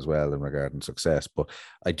on it as well in regard to success. But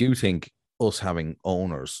I do think us having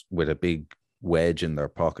owners with a big wedge in their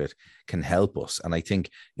pocket can help us. And I think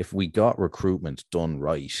if we got recruitment done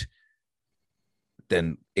right,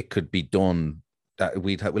 then it could be done that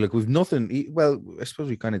we've nothing. Well, I suppose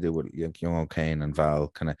we kind of do with young O'Kane and Val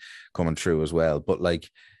kind of coming through as well. But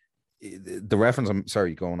the reference I'm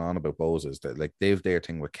sorry going on about Bowes is that they've their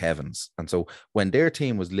thing with Kevin's, and so when their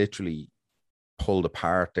team was literally pulled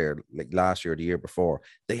apart there last year or the year before,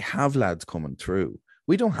 they have lads coming through.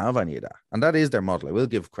 We don't have any of that, and that is their model. I will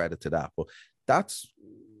give credit to that, but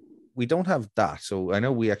we don't have that. So I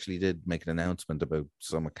know we actually did make an announcement about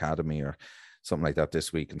some academy or something like that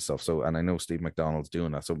this week and stuff. So, and I know Steve McDonald's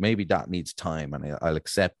doing that. So maybe that needs time, and I'll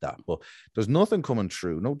accept that. But there's nothing coming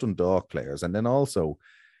through, no Dundalk players. And then also,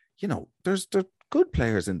 you know, there's good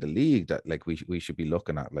players in the league that like we should be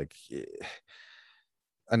looking at. Like,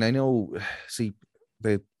 and I know, see,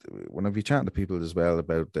 when I've been chatting to people as well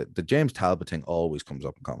about the James Talbot thing always comes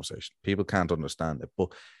up in conversation. People can't understand it.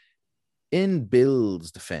 But in Bill's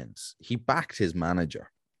defense, he backed his manager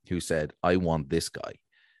who said, I want this guy.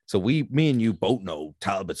 So me and you both know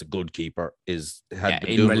Talbot's a good keeper. In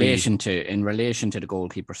relation to the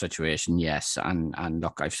goalkeeper situation, yes. And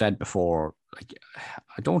look, I've said before, like,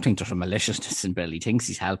 I don't think there's a maliciousness in Bill. He thinks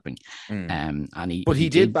he's helping. But he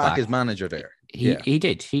did back his manager there. He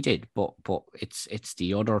did. But it's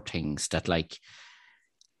the other things that, like,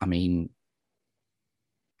 I mean,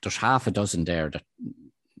 there's half a dozen there that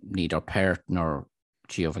neither Perth nor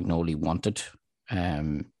Giovagnoli wanted.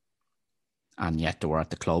 And yet they were at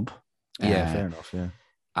the club. Yeah, fair enough, yeah.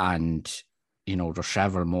 And, you know, there's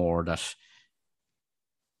several more that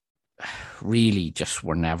really just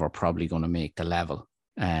were never probably going to make the level.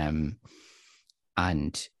 And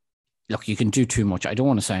look, you can do too much. I don't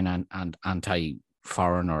want to sound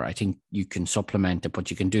anti-foreigner. I think you can supplement it,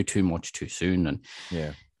 but you can do too much too soon. And,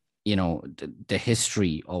 you know, the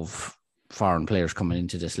history of foreign players coming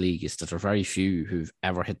into this league is that there are very few who've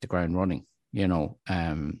ever hit the ground running. You know,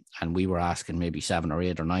 and we were asking maybe 7 or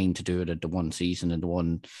 8 or 9 to do it at the one season in the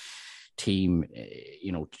one team,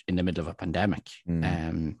 you know, in the middle of a pandemic.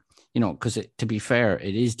 You know, because to be fair,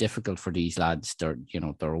 it is difficult for these lads. They're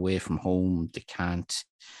away from home. They can't,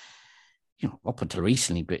 you know, up until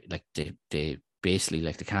recently, but like they basically,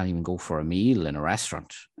 like, they can't even go for a meal in a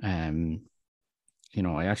restaurant. You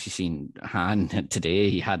know, I actually seen Han today.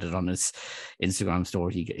 He had it on his Instagram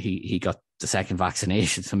story. He got the second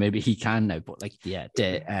vaccination, so maybe he can now. But like,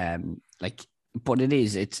 but it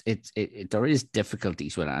is. There is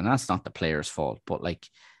difficulties with it, and that's not the player's fault. But like,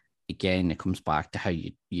 again, it comes back to how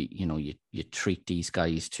you treat these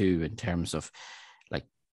guys too, in terms of, like,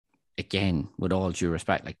 again, with all due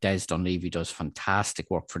respect, like Des Dunleavy does fantastic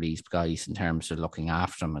work for these guys in terms of looking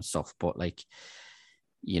after them and stuff. But like,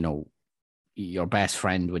 you know, your best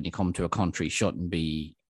friend when you come to a country shouldn't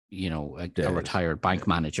be, you know, a retired bank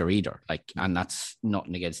manager either. Like, and that's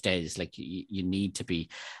nothing against Des. Like, you need to be.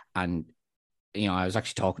 And, you know, I was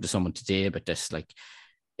actually talking to someone today about this. Like,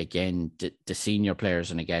 again, the senior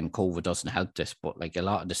players, and again, COVID doesn't help this, but like a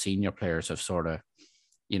lot of the senior players have sort of,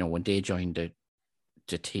 you know, when they joined the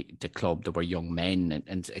club, they were young men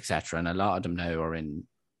and etc. And a lot of them now are in,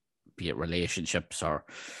 be it relationships or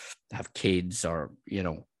have kids or, you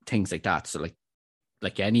know, things like that. So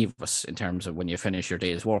like any of us, in terms of when you finish your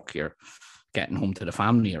day's work, you're getting home to the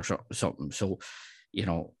family or something. So, you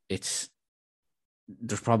know, there's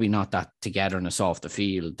probably not that togetherness off the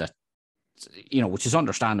field that, you know, which is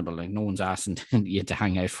understandable. Like, no one's asking you to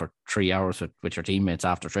hang out for 3 hours with your teammates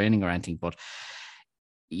after training or anything, but,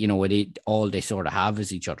 you know, all they sort of have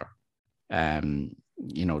is each other.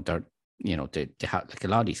 You know, they have, like, a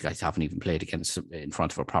lot of these guys haven't even played in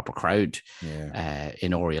front of a proper crowd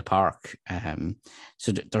in Oriel Park.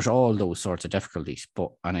 So there's all those sorts of difficulties.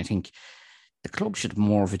 And I think the club should have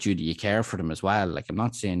more of a duty of care for them as well. Like, I'm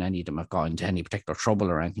not saying any of them have got into any particular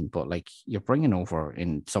trouble or anything, but like, you're bringing over,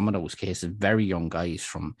 in some of those cases, very young guys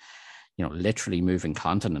from, you know, literally moving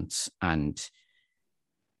continents, and,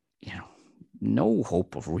 you know, no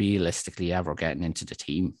hope of realistically ever getting into the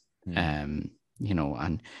team. You know,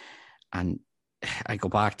 and I go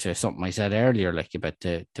back to something I said earlier, like about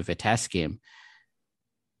the Vitesse game.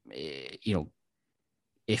 You know,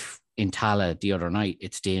 if in Tala the other night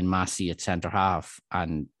it's Dane Massey at centre half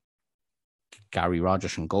and Gary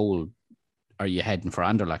Rogers in goal, are you heading for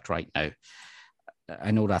Anderlecht right now?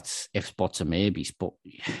 I know that's ifs, buts and maybes, but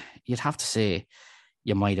you'd have to say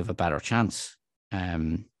you might have a better chance.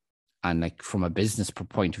 And like, from a business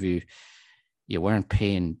point of view, you weren't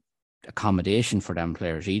paying accommodation for them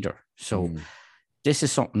players either. So this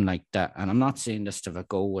is something like that. And I'm not saying this to have a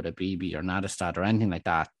go with a BB or Nadestad or anything like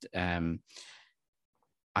that.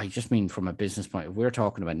 I just mean from a business point, if we're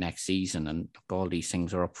talking about next season and all these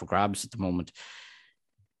things are up for grabs at the moment,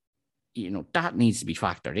 you know, that needs to be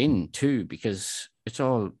factored in too, because it's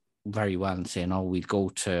all very well saying, oh, we'll go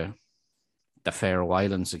to the Faroe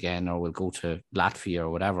Islands again, or we'll go to Latvia or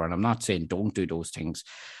whatever. And I'm not saying don't do those things,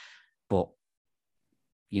 but,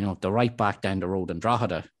 you know, the right back down the road in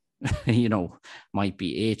Drogheda, you know, might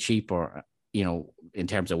be cheaper, you know, in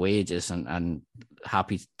terms of wages, and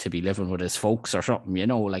happy to be living with his folks or something, you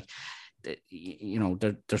know, like, you know,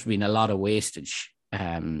 there's been a lot of wastage.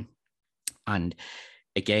 And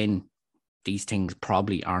again, these things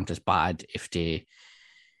probably aren't as bad if they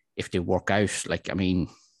work out. Like, I mean,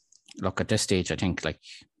 look, at this stage, I think like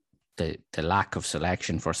the lack of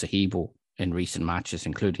selection for Sahibo in recent matches,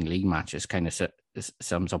 including league matches, kind of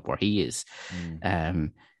sums up where he is.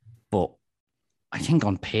 But I think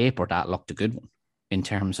on paper that looked a good one in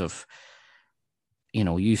terms of, you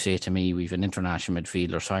know, you say to me, we've an international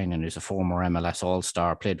midfielder signing who's a former MLS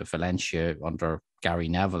All-Star, played with Valencia under Gary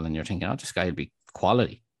Neville, and you're thinking, oh, this guy will be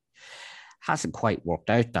quality. Hasn't quite worked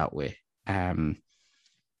out that way. But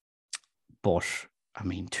I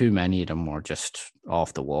mean, too many of them were just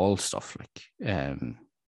off the wall stuff, like,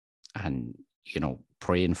 and, you know,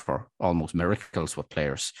 praying for almost miracles with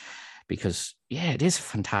players, because yeah, it is a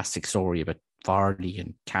fantastic story about Vardy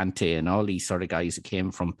and Kante and all these sort of guys who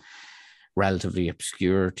came from relatively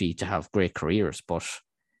obscurity to have great careers. But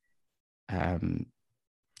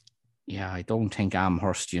yeah, I don't think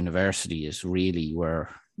Amherst University is really where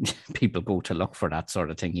people go to look for that sort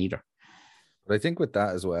of thing either. But I think with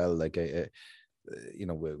that as well, like, you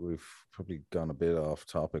know, we've probably gone a bit off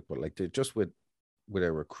topic, but like just with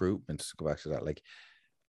our recruitment, to go back to that, like,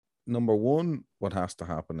 number one, what has to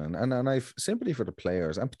happen, and I've sympathy for the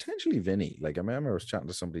players and potentially Vinny. Like, I remember I was chatting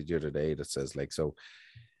to somebody the other day that says, like, so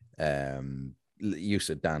you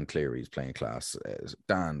said Dan Cleary's playing class.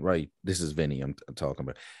 Dan, right, this is Vinny I'm talking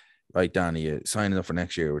about. Right, Dan, you signing up for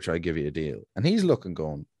next year, which I give you a deal. And he's looking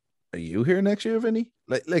going, are you here next year, Vinny?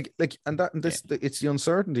 Like, and this, it's the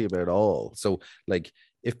uncertainty about it all. So, like,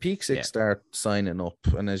 if Peak Six start signing up,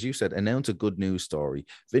 and as you said, announce a good news story,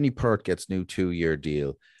 Vinny Pert gets new 2-year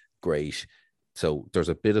deal, great. So there's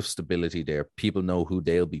a bit of stability there. People know who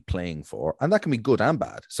they'll be playing for, and that can be good and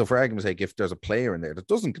bad. So for argument's sake, if there's a player in there that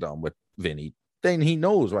doesn't get on with Vinny, then he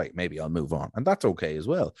knows, right, maybe I'll move on, and that's okay as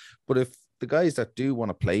well. But if the guys that do want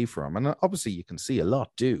to play for him, and obviously you can see a lot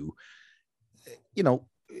do, you know,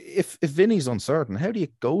 if Vinny's uncertain, how do you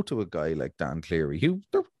go to a guy like Dan Cleary, who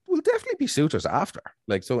there will definitely be suitors after,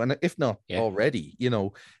 like, so, and if not already, you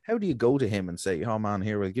know, how do you go to him and say, oh man,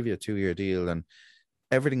 here, we'll give you a 2-year deal, and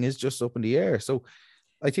everything is just up in the air? So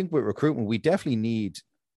I think with recruitment, we definitely need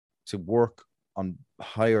to work on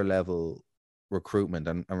higher level recruitment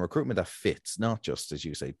and recruitment that fits, not just, as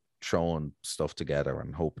you say, throwing stuff together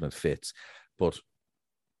and hoping it fits, but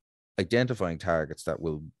identifying targets that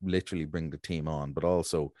will literally bring the team on. But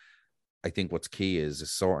also, I think what's key is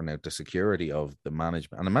sorting out the security of the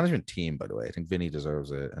management and the management team. By the way, I think Vinny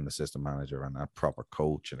deserves an assistant manager and a proper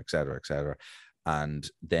coach, and et cetera, and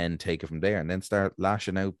then take it from there, and then start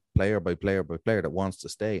lashing out player by player by player that wants to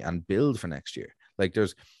stay and build for next year. Like,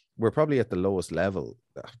 we're probably at the lowest level,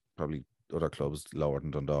 probably other clubs lower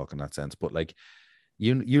than Dundalk in that sense, but like,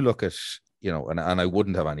 you look at, you know, and I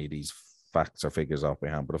wouldn't have any of these facts or figures off my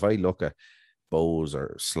hand, but if I look at Bowes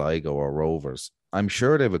or Sligo or Rovers, I'm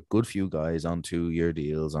sure they have a good few guys on 2-year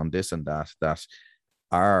deals on this and that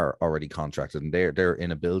are already contracted, and they're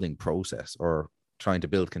in a building process or trying to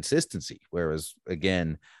build consistency. Whereas,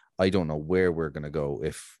 again, I don't know where we're going to go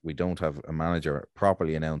if we don't have a manager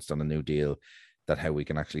properly announced on a new deal, that how we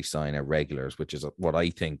can actually sign our regulars, which is what I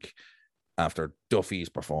think, after Duffy's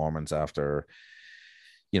performance, after,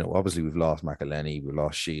 you know, obviously we've lost McElhenney, we've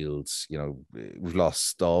lost Shields, you know, we've lost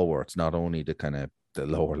stalwarts, not only the kind of the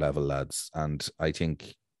lower level lads. And I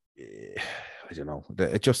think, I don't know,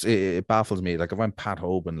 it baffles me. Like, if I'm Pat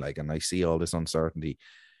Hoban, like, and I see all this uncertainty,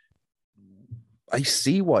 I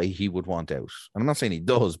see why he would want out. And I'm not saying he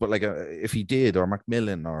does, but like, if he did, or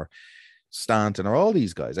Macmillan or Stanton or all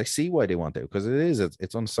these guys, I see why they want out, because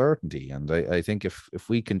it's uncertainty. And I think if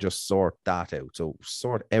we can just sort that out, so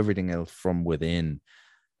sort everything else from within,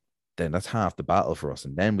 then that's half the battle for us,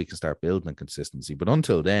 and then we can start building a consistency. But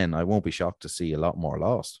until then, I won't be shocked to see a lot more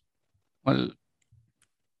lost. Well,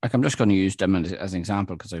 like, I'm just going to use them as an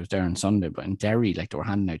example because I was there on Sunday, but in Derry, like, they were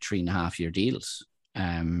handing out 3.5-year deals,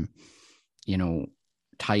 you know,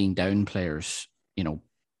 tying down players, you know,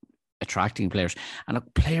 attracting players, and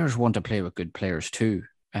look, players want to play with good players too,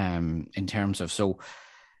 in terms of, so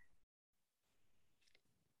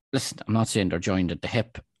listen, I'm not saying they're joined at the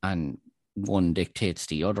hip and one dictates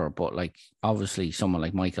the other, but like, obviously someone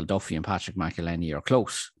like Michael Duffy and Patrick McElhenney are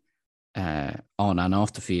close on and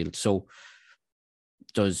off the field. So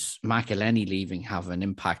does McElhenney leaving have an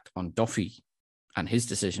impact on Duffy and his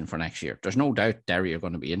decision for next year? There's no doubt Derry are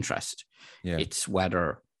going to be interested. Yeah. It's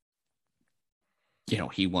whether, you know,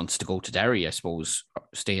 he wants to go to Derry, I suppose,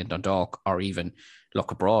 stay in Dundalk, or even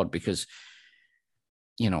look abroad, because,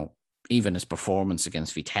 you know, even his performance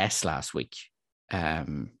against Vitesse last week,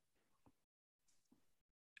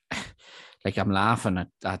 like, I'm laughing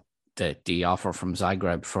at the offer from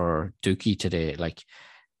Zagreb for Duki today. Like,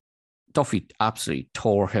 Duffy absolutely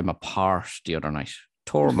tore him apart the other night.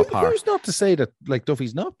 Tore him apart. Who's not to say that like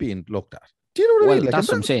Duffy's not being looked at? Do you know what I mean? Like, that's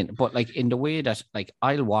what I'm saying. But like in the way that like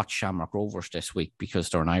I'll watch Shamrock Rovers this week because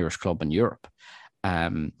they're an Irish club in Europe.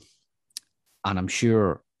 And I'm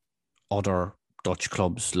sure other Dutch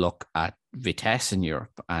clubs look at Vitesse in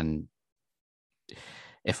Europe. And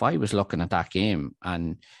if I was looking at that game,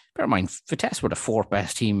 and bear in mind, Vitesse were the fourth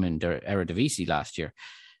best team in the Eredivisie last year.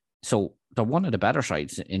 So they're one of the better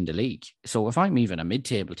sides in the league. So if I'm even a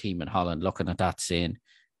mid-table team in Holland looking at that saying,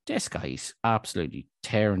 this guy's absolutely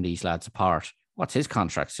tearing these lads apart. What's his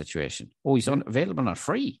contract situation? Oh, he's available on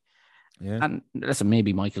free. Yeah. And listen,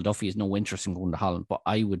 maybe Michael Duffy has no interest in going to Holland, but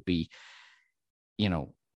I would be, I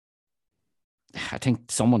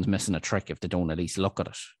think someone's missing a trick if they don't at least look at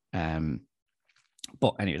it.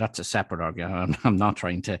 But anyway, that's a separate argument. I'm not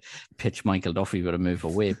trying to pitch Michael Duffy with a move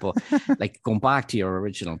away, but like going back to your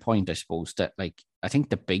original point, I suppose that like, I think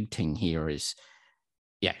the big thing here is,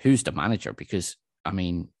 who's the manager? Because I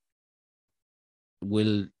mean,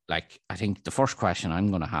 I think the first question I'm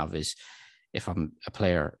going to have is, if I'm a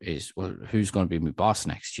player, is, well, who's going to be my boss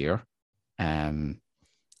next year? And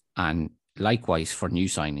likewise for new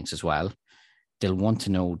signings as well, they'll want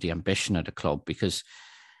to know the ambition of the club because,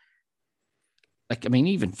 like, I mean,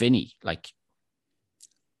 even Vinny, like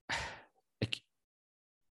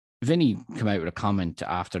Vinny came out with a comment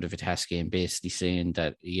after the Vitesse game, basically saying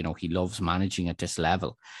that, he loves managing at this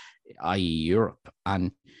level, i.e. Europe.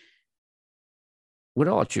 And with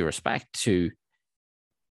all due respect to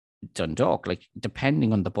Dundalk, like,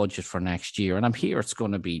 depending on the budget for next year, and I'm here, it's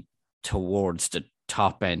going to be towards the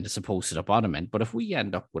top end as opposed to the bottom end. But if we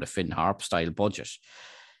end up with a Finn Harp style budget,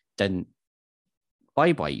 then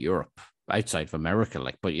bye-bye Europe outside of America.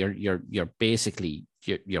 Like, but you're basically,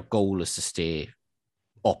 your goal is to stay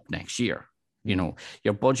up next year.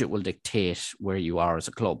 Your budget will dictate where you are as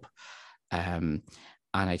a club. And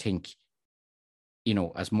I think,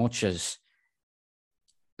 as much as,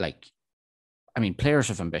 like, I mean, players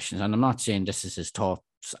have ambitions, and I'm not saying this is his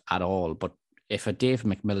thoughts at all, but if a Dave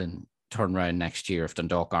McMillan turn around next year, if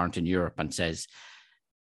Dundalk aren't in Europe, and says,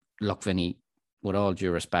 look, Vinny, with all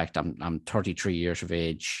due respect, I'm 33 years of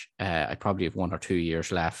age. I probably have 1 or 2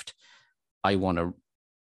 years left. I want to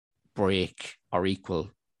break or equal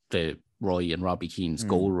the Roy and Robbie Keane's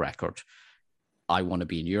goal record. I want to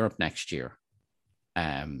be in Europe next year.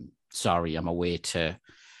 Sorry, I'm away to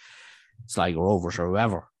Sligo Rovers or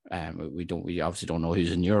whoever. We obviously don't know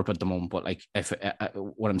who's in Europe at the moment, but like, if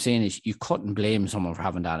what I'm saying is, you couldn't blame someone for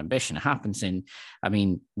having that ambition. It happens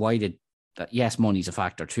why did that? Yes, money's a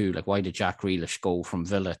factor too. Like, why did Jack Grealish go from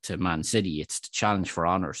Villa to Man City? It's to challenge for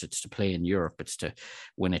honours. It's to play in Europe. It's to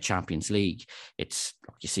win a Champions League. It's,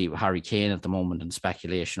 you see, Harry Kane at the moment and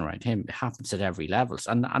speculation around him. It happens at every level,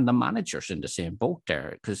 and the manager's in the same boat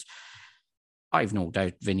there, because I've no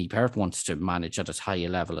doubt Vinnie Perth wants to manage at as high a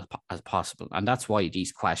level as possible. And that's why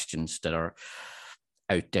these questions that are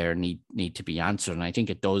out there need to be answered. And I think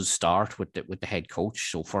it does start with the head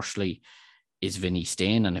coach. So firstly, is Vinnie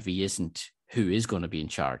staying? And if he isn't, who is going to be in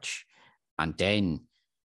charge? And then,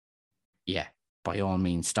 by all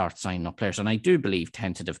means, start signing up players. And I do believe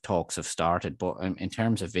tentative talks have started. But in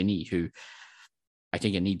terms of Vinnie, who I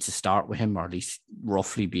think it needs to start with him, or at least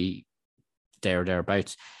roughly be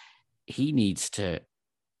thereabouts, he needs to,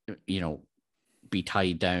 be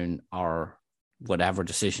tied down, or whatever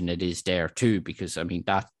decision it is there too, because I mean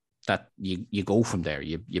that you go from there,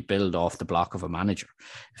 you build off the block of a manager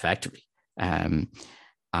effectively, and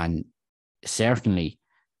certainly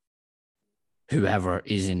whoever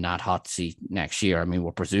is in that hot seat next year, I mean,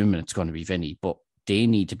 we're presuming it's going to be Vinny, but they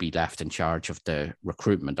need to be left in charge of the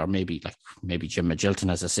recruitment, or maybe Jim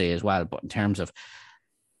Magilton, as I say, as well. But in terms of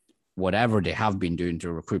whatever they have been doing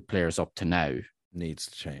to recruit players up to now, needs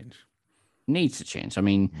to change. I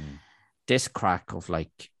mean, this crack of, like,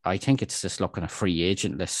 I think it's just looking at a free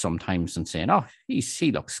agent list sometimes and saying, oh,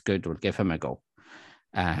 he looks good, we'll give him a go.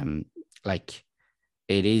 Like,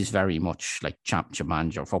 it is very much like championship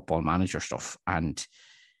manager, football manager stuff, and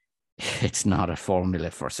it's not a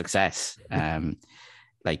formula for success.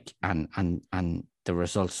 Like, and the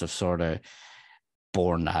results have sort of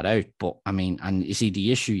borne that out. But I mean, and you see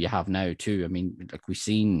the issue you have now too. I mean, like, we've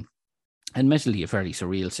seen, admittedly, a fairly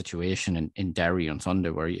surreal situation in Derry on Sunday,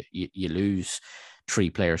 where you lose 3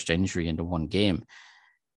 players to injury into one game.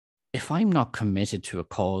 If I'm not committed to a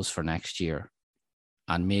cause for next year,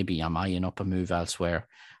 and maybe I'm eyeing up a move elsewhere,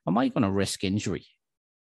 am I going to risk injury?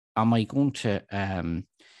 Am I going to,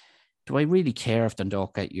 do I really care if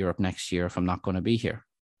Dundalk get Europe next year if I'm not going to be here?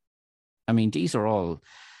 I mean, these are all,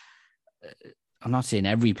 I'm not saying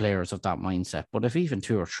every player is of that mindset, but if even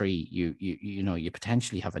 2 or 3, you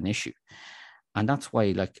potentially have an issue. And that's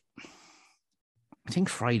why, like, I think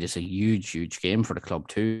Friday's a huge, huge game for the club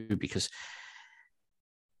too, because,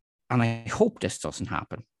 and I hope this doesn't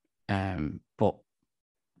happen, but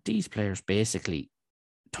these players basically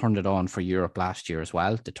turned it on for Europe last year as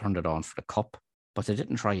well. They turned it on for the Cup, but they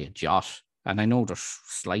didn't try a jot. And I know there's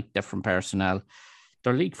slight different personnel.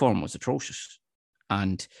 Their league form was atrocious.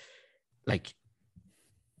 And, like,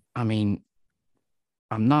 I mean,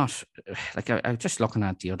 I'm not, like, I was just looking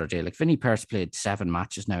at the other day, like, Vinnie Perth played 7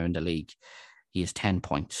 matches now in the league. He has 10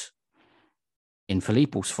 points. In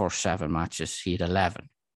Filippo's first 7 matches, he had 11.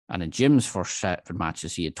 And in Jim's first 7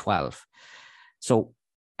 matches, he had 12. So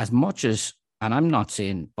as much as, and I'm not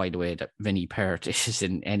saying, by the way, that Vinnie Perth is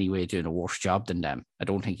in any way doing a worse job than them. I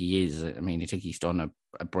don't think he is. I mean, I think he's done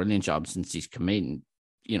a brilliant job since he's come in,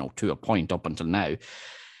 to a point up until now.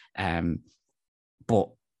 But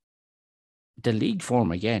the league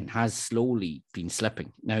form, again, has slowly been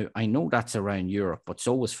slipping. Now, I know that's around Europe, but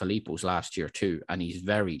so was Filippo's last year too. And he's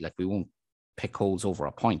very, like, we won't pick holes over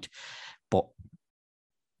a point. But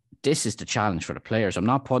this is the challenge for the players. I'm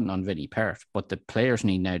not putting on Vinnie Perth, but the players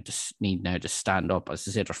need now to stand up. As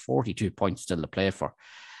I said, there's 42 points still to play for.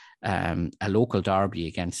 A local derby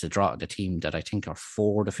against the team that I think are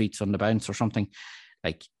 4 defeats on the bounce or something.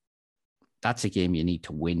 Like, that's a game you need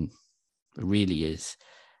to win. It really is.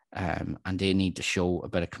 And they need to show a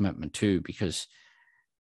bit of commitment too, because,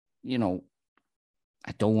 I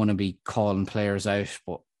don't want to be calling players out,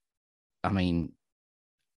 but I mean,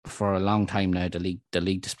 for a long time now, the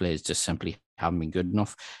league displays just simply haven't been good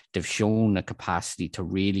enough. They've shown a capacity to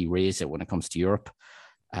really raise it when it comes to Europe.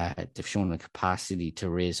 They've shown a capacity to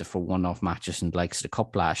raise it for one-off matches and likes of the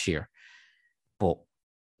Cup last year. But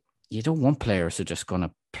you don't want players who are just going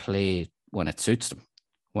to play when it suits them,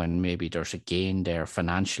 when maybe there's a gain there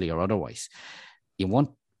financially or otherwise. You want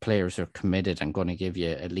players who are committed and going to give you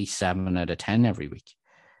at least 7 out of 10 every week.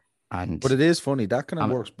 But it is funny, that kind of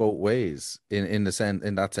works both ways in that sense,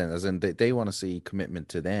 as in they want to see commitment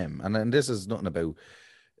to them. And this is nothing about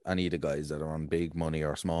any of the guys that are on big money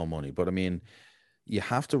or small money, but I mean, you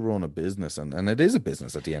have to run a business, and it is a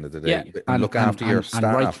business at the end of the day, and look after your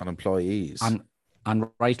staff and employees. And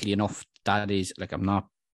rightly enough, that is, like, I'm not,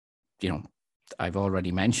 I've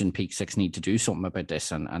already mentioned Peak Six need to do something about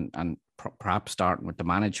this, and perhaps starting with the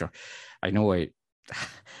manager. I know I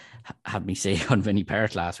had me say on Vinnie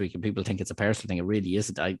Perth last week, and people think it's a personal thing. It really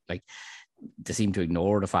isn't. They seem to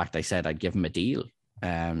ignore the fact I said I'd give him a deal.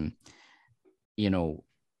 And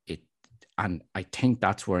I think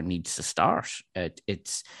that's where it needs to start.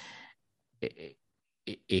 It's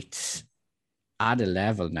at a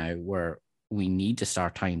level now where we need to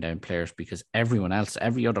start tying down players, because every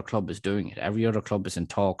other club is doing it. Every other club is in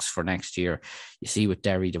talks for next year. You see with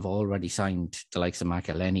Derry, they've already signed the likes of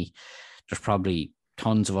McElhenney. There's probably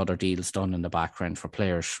tons of other deals done in the background for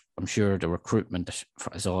players. I'm sure the recruitment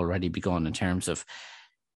has already begun in terms of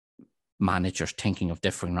managers thinking of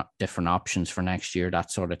different options for next year, that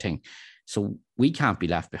sort of thing. So we can't be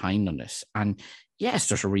left behind on this. And yes,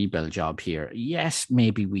 there's a rebuild job here. Yes,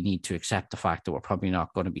 maybe we need to accept the fact that we're probably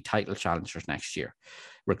not going to be title challengers next year,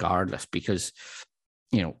 regardless, because,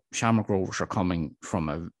 Shamrock Rovers are coming from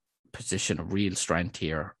a position of real strength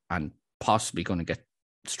here and possibly going to get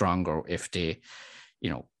stronger if they,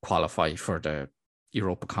 qualify for the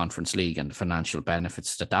Europa Conference League and the financial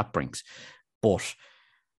benefits that brings. But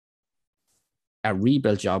a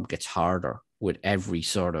rebuild job gets harder with every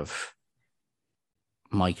sort of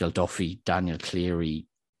Michael Duffy, Daniel Cleary,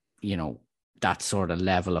 that sort of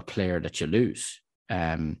level of player that you lose.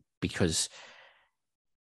 Because,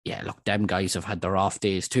 look, them guys have had their off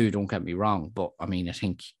days too, don't get me wrong. But, I mean, I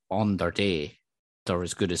think on their day, they're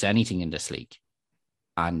as good as anything in this league.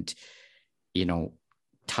 And,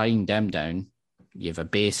 tying them down, you have a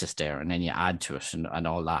basis there, and then you add to it and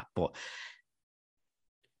all that. But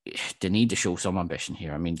they need to show some ambition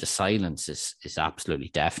here. I mean, the silence is absolutely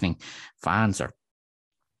deafening. Fans are,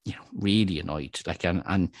 really annoyed. Like,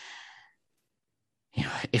 and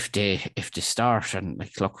if they start, and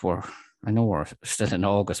like, look, I know we're still in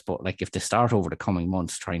August, but like, if they start over the coming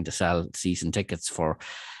months trying to sell season tickets for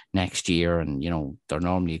next year, and they're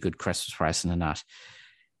normally a good Christmas present and that,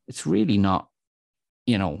 it's really not,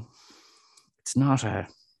 it's not a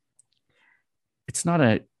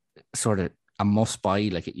sort of a must buy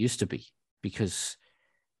like it used to be, because,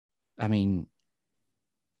 I mean,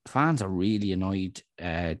 fans are really annoyed.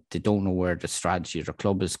 They don't know where the strategy of the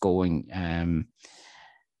club is going.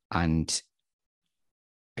 And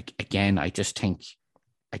again, I just think,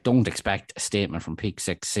 I don't expect a statement from Peak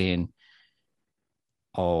Six saying,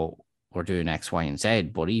 oh, we're doing X, Y, and Z,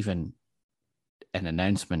 but even an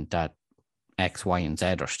announcement that X, Y, and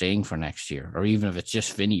Z are staying for next year, or even if it's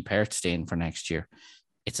just Vinny Perth staying for next year,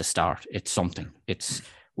 it's a start. It's something.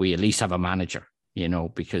 We at least have a manager,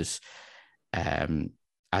 because as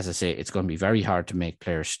I say, it's going to be very hard to make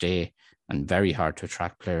players stay and very hard to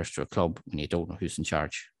attract players to a club when you don't know who's in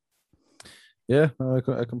charge. Yeah,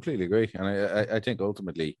 I completely agree. And I think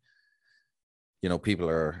ultimately, people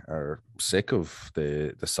are sick of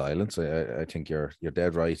the silence. I think you're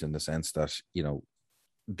dead right in the sense that,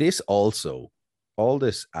 this also, all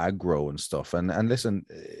this aggro and stuff, and listen,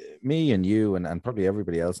 me and you and probably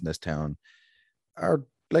everybody else in this town are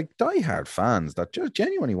like diehard fans that just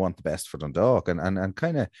genuinely want the best for Dundalk and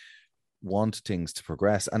kind of want things to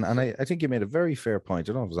progress. And I think you made a very fair point.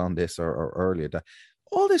 I don't know if it was on this or earlier, that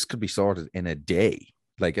all this could be sorted in a day.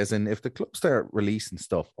 Like, as in, if the club start releasing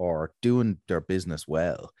stuff or doing their business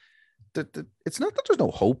well, it's not that there's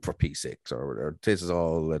no hope for P6 or this is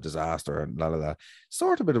all a disaster and la la la.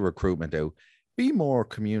 Sort a bit of recruitment out. Be more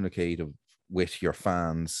communicative with your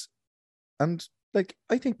fans. And like,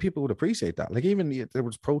 I think people would appreciate that. Like, even there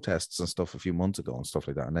was protests and stuff a few months ago and stuff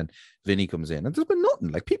like that. And then Vinny comes in and there's been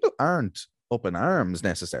nothing. Like, people aren't up in arms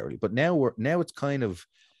necessarily, but now it's kind of,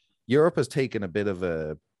 Europe has taken a bit of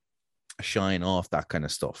a shine off that kind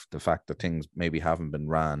of stuff. The fact that things maybe haven't been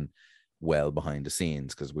ran well behind the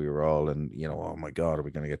scenes, because we were all in, oh my God, are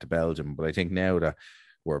we going to get to Belgium? But I think now that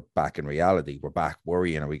we're back in reality, we're back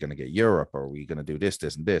worrying, are we going to get Europe? Or are we going to do this,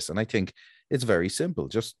 and this? And I think it's very simple.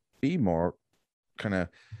 Just be more kind of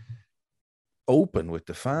open with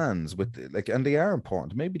the fans, and they are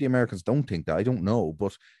important. Maybe the Americans don't think that, I don't know,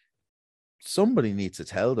 but somebody needs to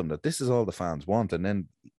tell them that this is all the fans want, and then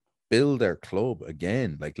build their club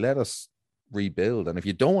again. Like, let us rebuild. And if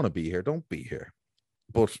you don't want to be here, don't be here.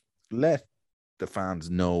 But let the fans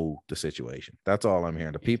know the situation. That's all I'm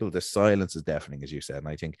hearing. The silence is deafening, as you said. And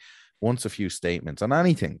I think once a few statements on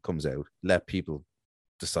anything comes out, let people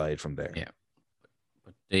decide from there. Yeah.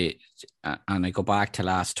 But and I go back to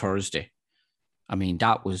last Thursday. I mean,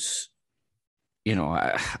 that was,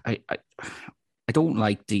 I don't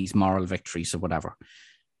like these moral victories or whatever,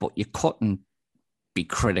 but you couldn't be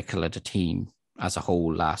critical of the team as a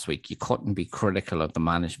whole last week. You couldn't be critical of the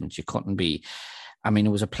management. You couldn't be. I mean,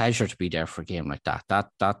 it was a pleasure to be there for a game like that.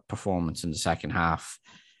 That performance in the second half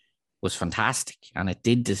was fantastic, and it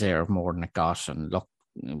did deserve more than it got. And look,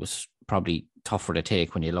 it was probably tougher to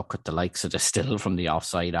take when you look at the likes of the still from the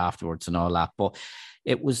offside afterwards and all that. But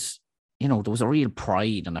it was, there was a real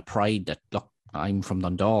pride, and a pride that, look, I'm from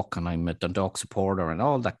Dundalk and I'm a Dundalk supporter, and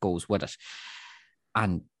all that goes with it.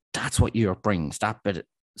 And that's what Europe brings, that bit,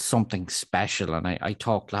 something special. And I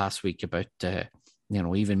talked last week about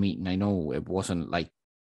even meeting, I know it wasn't like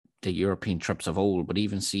the European trips of old, but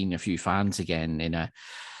even seeing a few fans again in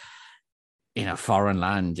a foreign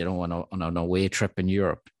land, on an away trip in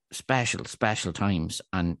Europe, special times.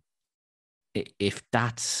 And if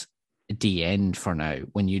that's the end for now,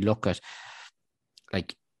 when you look at,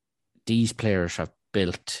 like, these players have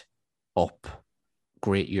built up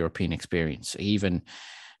great European experience. Even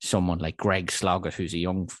someone like Greg Sloggett, who's a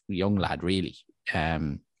young lad, really.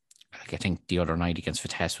 I think the other night against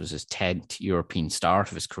Vitesse was his 10th European start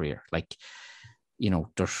of his career. Like,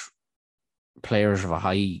 there's players of a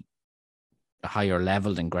higher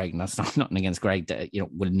level than Greg, and that's nothing against Greg, that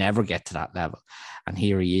will never get to that level. And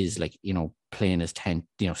here he is, like, playing his 10th,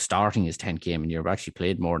 starting his 10th game in Europe. Actually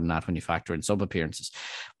played more than that when you factor in sub appearances.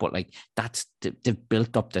 But like, they've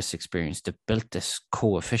built up this experience, they've built this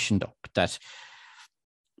coefficient up that,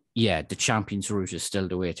 yeah, the Champions route is still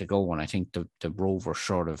the way to go. And I think the Rover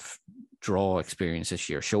sort of draw experience this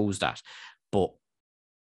year shows that. But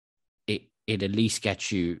it at least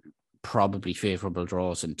gets you probably favourable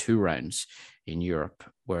draws in 2 rounds in Europe.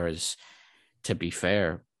 Whereas, to be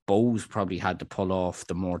fair, Bows probably had to pull off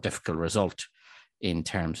the more difficult result in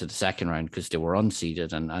terms of the second round because they were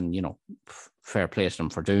unseeded, and fair play to them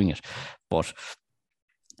for doing it. But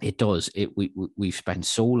we've spent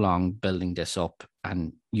so long building this up,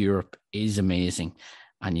 and Europe is amazing,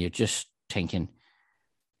 and you're just thinking,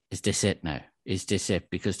 is this it now? Is this it?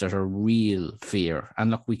 Because there's a real fear.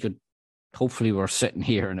 And look, hopefully we're sitting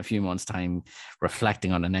here in a few months' time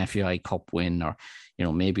reflecting on an FAI Cup win, or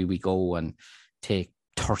maybe we go and take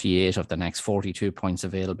 38 of the next 42 points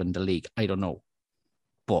available in the league. I don't know,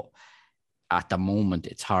 but at the moment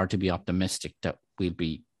it's hard to be optimistic that we'll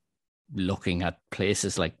be looking at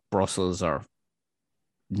places like Brussels or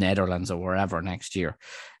Netherlands or wherever next year,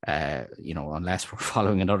 unless we're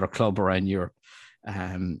following another club around Europe.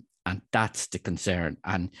 And that's the concern.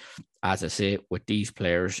 And as I say, with these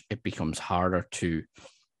players, it becomes harder to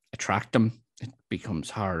attract them. it becomes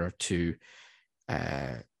harder to,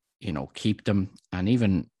 keep them. And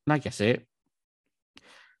even, like I say,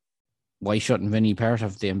 why shouldn't Vinny Perth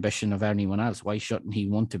have the ambition of anyone else? Why shouldn't he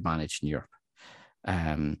want to manage in Europe?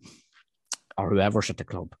 Or whoever's at the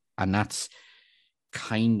club. And that's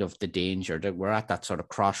kind of the danger, that we're at that sort of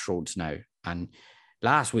crossroads now. And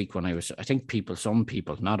last week when I think some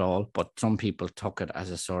people, not all, but some people took it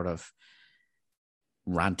as a sort of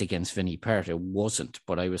rant against Vinny Perth. It wasn't,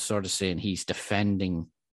 but I was sort of saying he's defending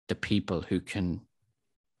the people who can,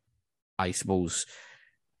 I suppose,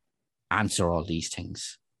 answer all these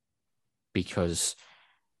things. Because,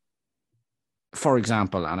 for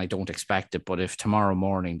example, and I don't expect it, but if tomorrow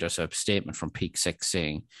morning there's a statement from Peak Six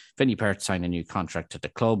saying Vinny Perth signed a new contract at the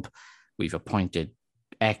club, we've appointed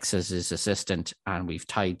X as his assistant, and we've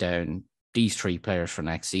tied down these 3 players for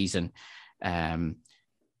next season.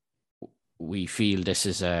 We feel this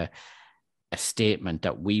is a statement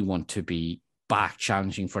that we want to be back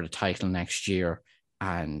challenging for the title next year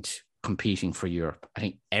and competing for Europe. I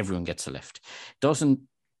think everyone gets a lift. Doesn't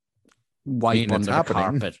wipe under the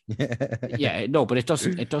carpet. Yeah, no, but it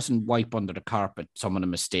doesn't wipe under the carpet some of the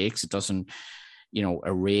mistakes. It doesn't,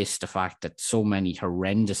 erase the fact that so many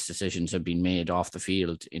horrendous decisions have been made off the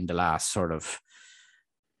field in the last sort of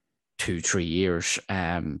 2-3 years.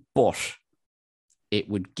 But it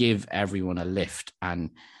would give everyone a lift.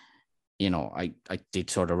 And, I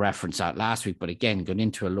did sort of reference that last week, but again, going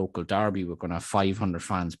into a local derby, we're going to have 500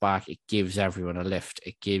 fans back. It gives everyone a lift.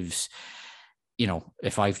 It gives,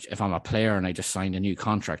 if I'm a player and I just signed a new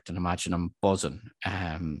contract, and imagine I'm buzzing,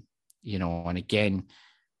 and again,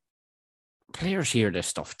 players hear this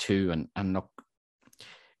stuff too, and look,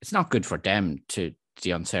 it's not good for them to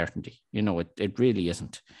the uncertainty. It really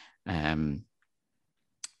isn't. And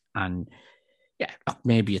yeah,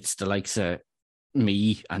 maybe it's the likes of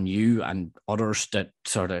me and you and others that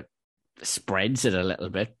sort of spreads it a little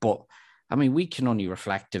bit, but I mean, we can only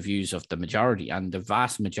reflect the views of the majority, and the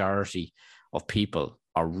vast majority of people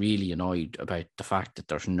are really annoyed about the fact that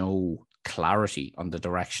there's no clarity on the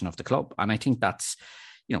direction of the club. And I think that's,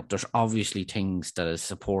 there's obviously things that as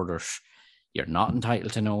supporters you're not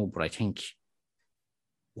entitled to know, but I think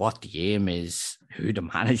what the aim is, who the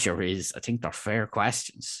manager is, I think they're fair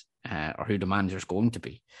questions, or who the manager is going to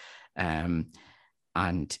be.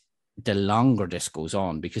 And the longer this goes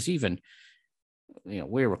on, because even,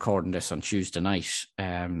 we're recording this on Tuesday night,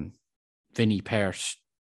 Vinny Perth,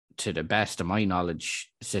 to the best of my knowledge,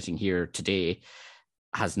 sitting here today,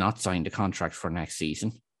 has not signed a contract for next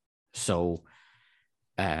season. So,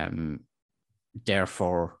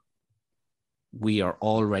 therefore, we are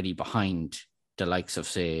already behind the likes of,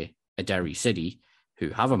 say, a Derry City,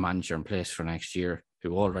 who have a manager in place for next year,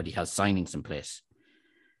 who already has signings in place.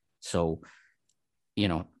 So,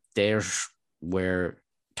 there's where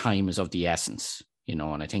time is of the essence,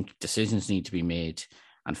 and I think decisions need to be made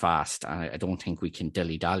and fast. And I don't think we can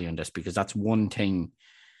dilly-dally on this, because that's one thing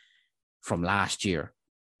from last year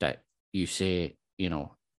that you say,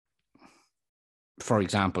 for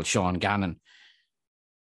example, Sean Gannon,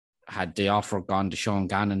 had the offer gone to Sean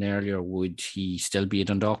Gannon earlier, would he still be a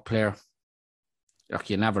Dundalk player? Look,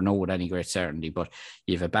 you never know with any great certainty, but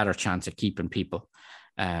you have a better chance of keeping people.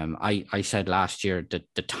 I said last year that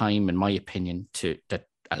the time, in my opinion, that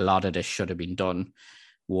a lot of this should have been done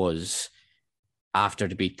was after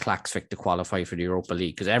they beat Klaxvik to qualify for the Europa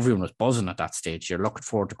League, because everyone was buzzing at that stage. You're looking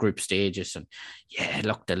forward to group stages, and yeah,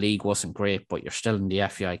 look, the league wasn't great, but you're still in the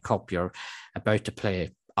FAI Cup. You're about to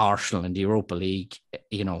play Arsenal in the Europa League.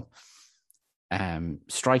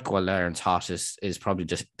 Strike while iron's hot is probably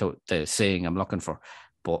just the saying I'm looking for,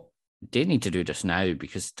 but they need to do this now,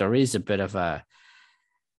 because there is a bit of a,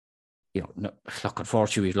 look,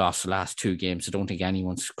 unfortunately, we've lost the last 2 games. I don't think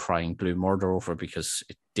anyone's crying blue murder over it, because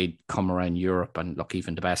it did come around Europe, and look,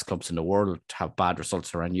 even the best clubs in the world have bad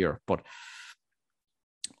results around Europe. But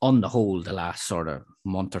on the whole, the last sort of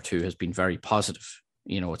month or 2 has been very positive.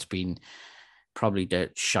 It's been probably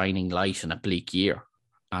the shining light in a bleak year.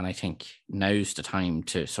 And I think now's the time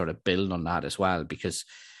to sort of build on that as well, because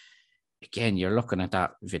again, you're looking at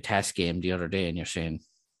that Vitesse game the other day and you're saying,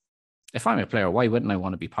 if I'm a player, why wouldn't I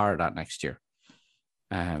want to be part of that next year?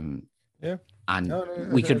 Yeah. And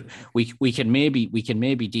we can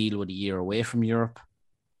maybe deal with a year away from Europe,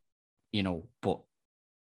 but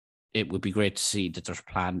it would be great to see that there's a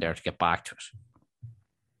plan there to get back to it.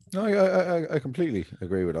 No, I completely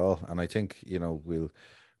agree with all. And I think, we'll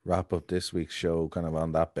wrap up this week's show kind of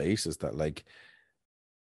on that basis, that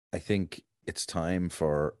I think it's time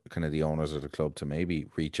for kind of the owners of the club to maybe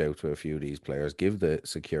reach out to a few of these players, give the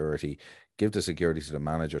security to the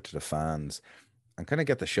manager, to the fans, kind of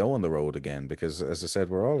get the show on the road again, because as I said,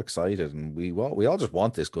 we're all excited and we all just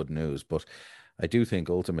want this good news. But I do think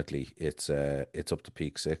ultimately it's up to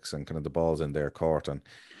Peak Six and kind of the ball's in their court, and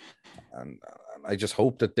I just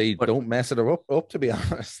hope that they don't mess it up, to be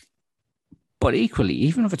honest. But equally,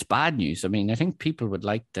 even if it's bad news, I mean, I think people would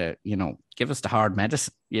like to, give us the hard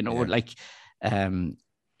medicine,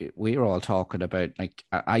 we're all talking about, like,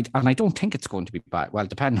 I don't think it's going to be bad. Well,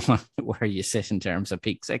 depending on where you sit in terms of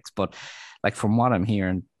Peak Six, but like from what I'm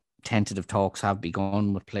hearing, tentative talks have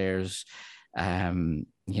begun with players, and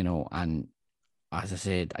as I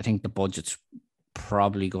said, I think the budget's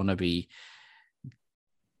probably going to be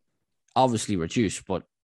obviously reduced, but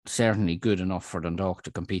certainly good enough for Dundalk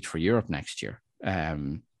to compete for Europe next year.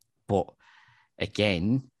 But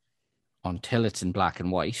again, until it's in black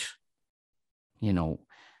and white,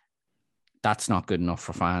 that's not good enough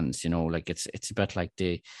for fans. Like it's a bit like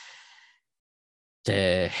the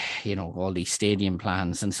all these stadium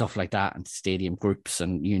plans and stuff like that, and stadium groups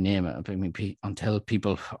and you name it. I mean, until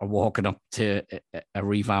people are walking up to a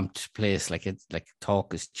revamped place, like it's like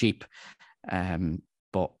talk is cheap.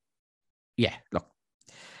 But yeah, look,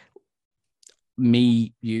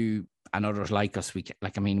 me, you, and others like us, we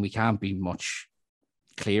can't be much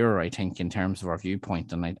clearer, I think, in terms of our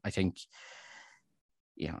viewpoint. And I think,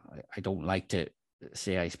 I don't like to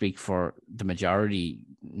say I speak for the majority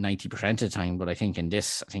 90% of the time, but I think in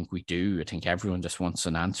this, I think we do. I think everyone just wants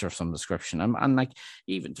an answer of some description. And like,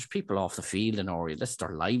 even there's people off the field in Oriel, this is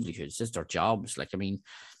their livelihoods, this is their jobs. Like, I mean,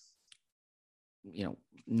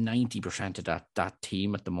 90% of that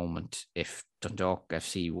team at the moment, if Dundalk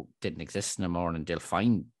FC didn't exist in the morning, they'll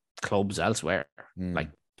find clubs elsewhere.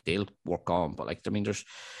 Like, they'll work on. But like, I mean, there's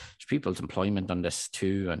people's employment on this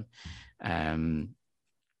too. And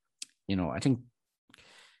I think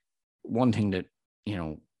one thing that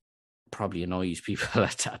probably annoys people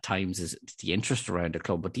at times is the interest around the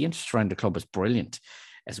club, but the interest around the club is brilliant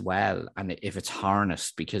as well. And if it's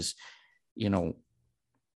harnessed, because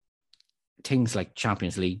things like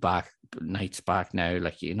Champions League nights back now,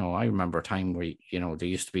 like, I remember a time where, there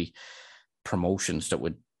used to be promotions that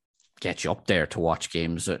would get you up there to watch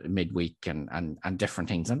games midweek and different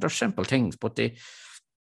things. And they're simple things, but they,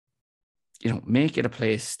 make it a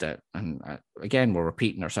place that, and again, we're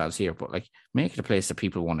repeating ourselves here, but like, make it a place that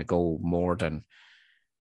people want to go more than,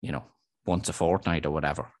 once a fortnight or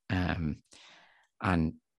whatever. And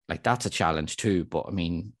like, that's a challenge too. But I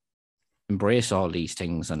mean, embrace all these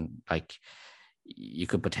things, and like, you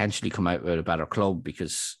could potentially come out with a better club,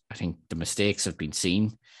 because I think the mistakes have been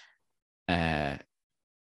seen, and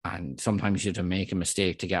sometimes you have to make a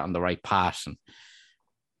mistake to get on the right path. And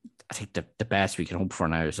I think the best we can hope for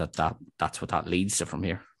now is that's what that leads to from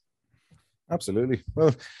here. Absolutely.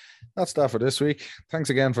 Well, that's that for this week. Thanks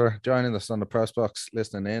again for joining us on the Press Box,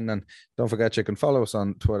 listening in. And don't forget, you can follow us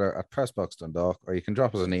on Twitter at PressBoxDundalk, or you can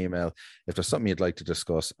drop us an email if there's something you'd like to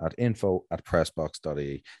discuss at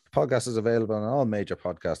info@pressbox.ie. The podcast is available on all major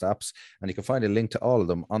podcast apps, and you can find a link to all of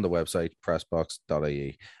them on the website,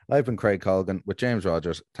 pressbox.ie. I've been Craig Colgan with James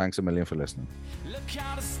Rogers. Thanks a million for listening. Look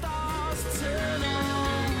how the stars turn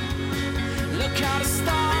on. Look how the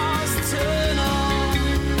stars turn on.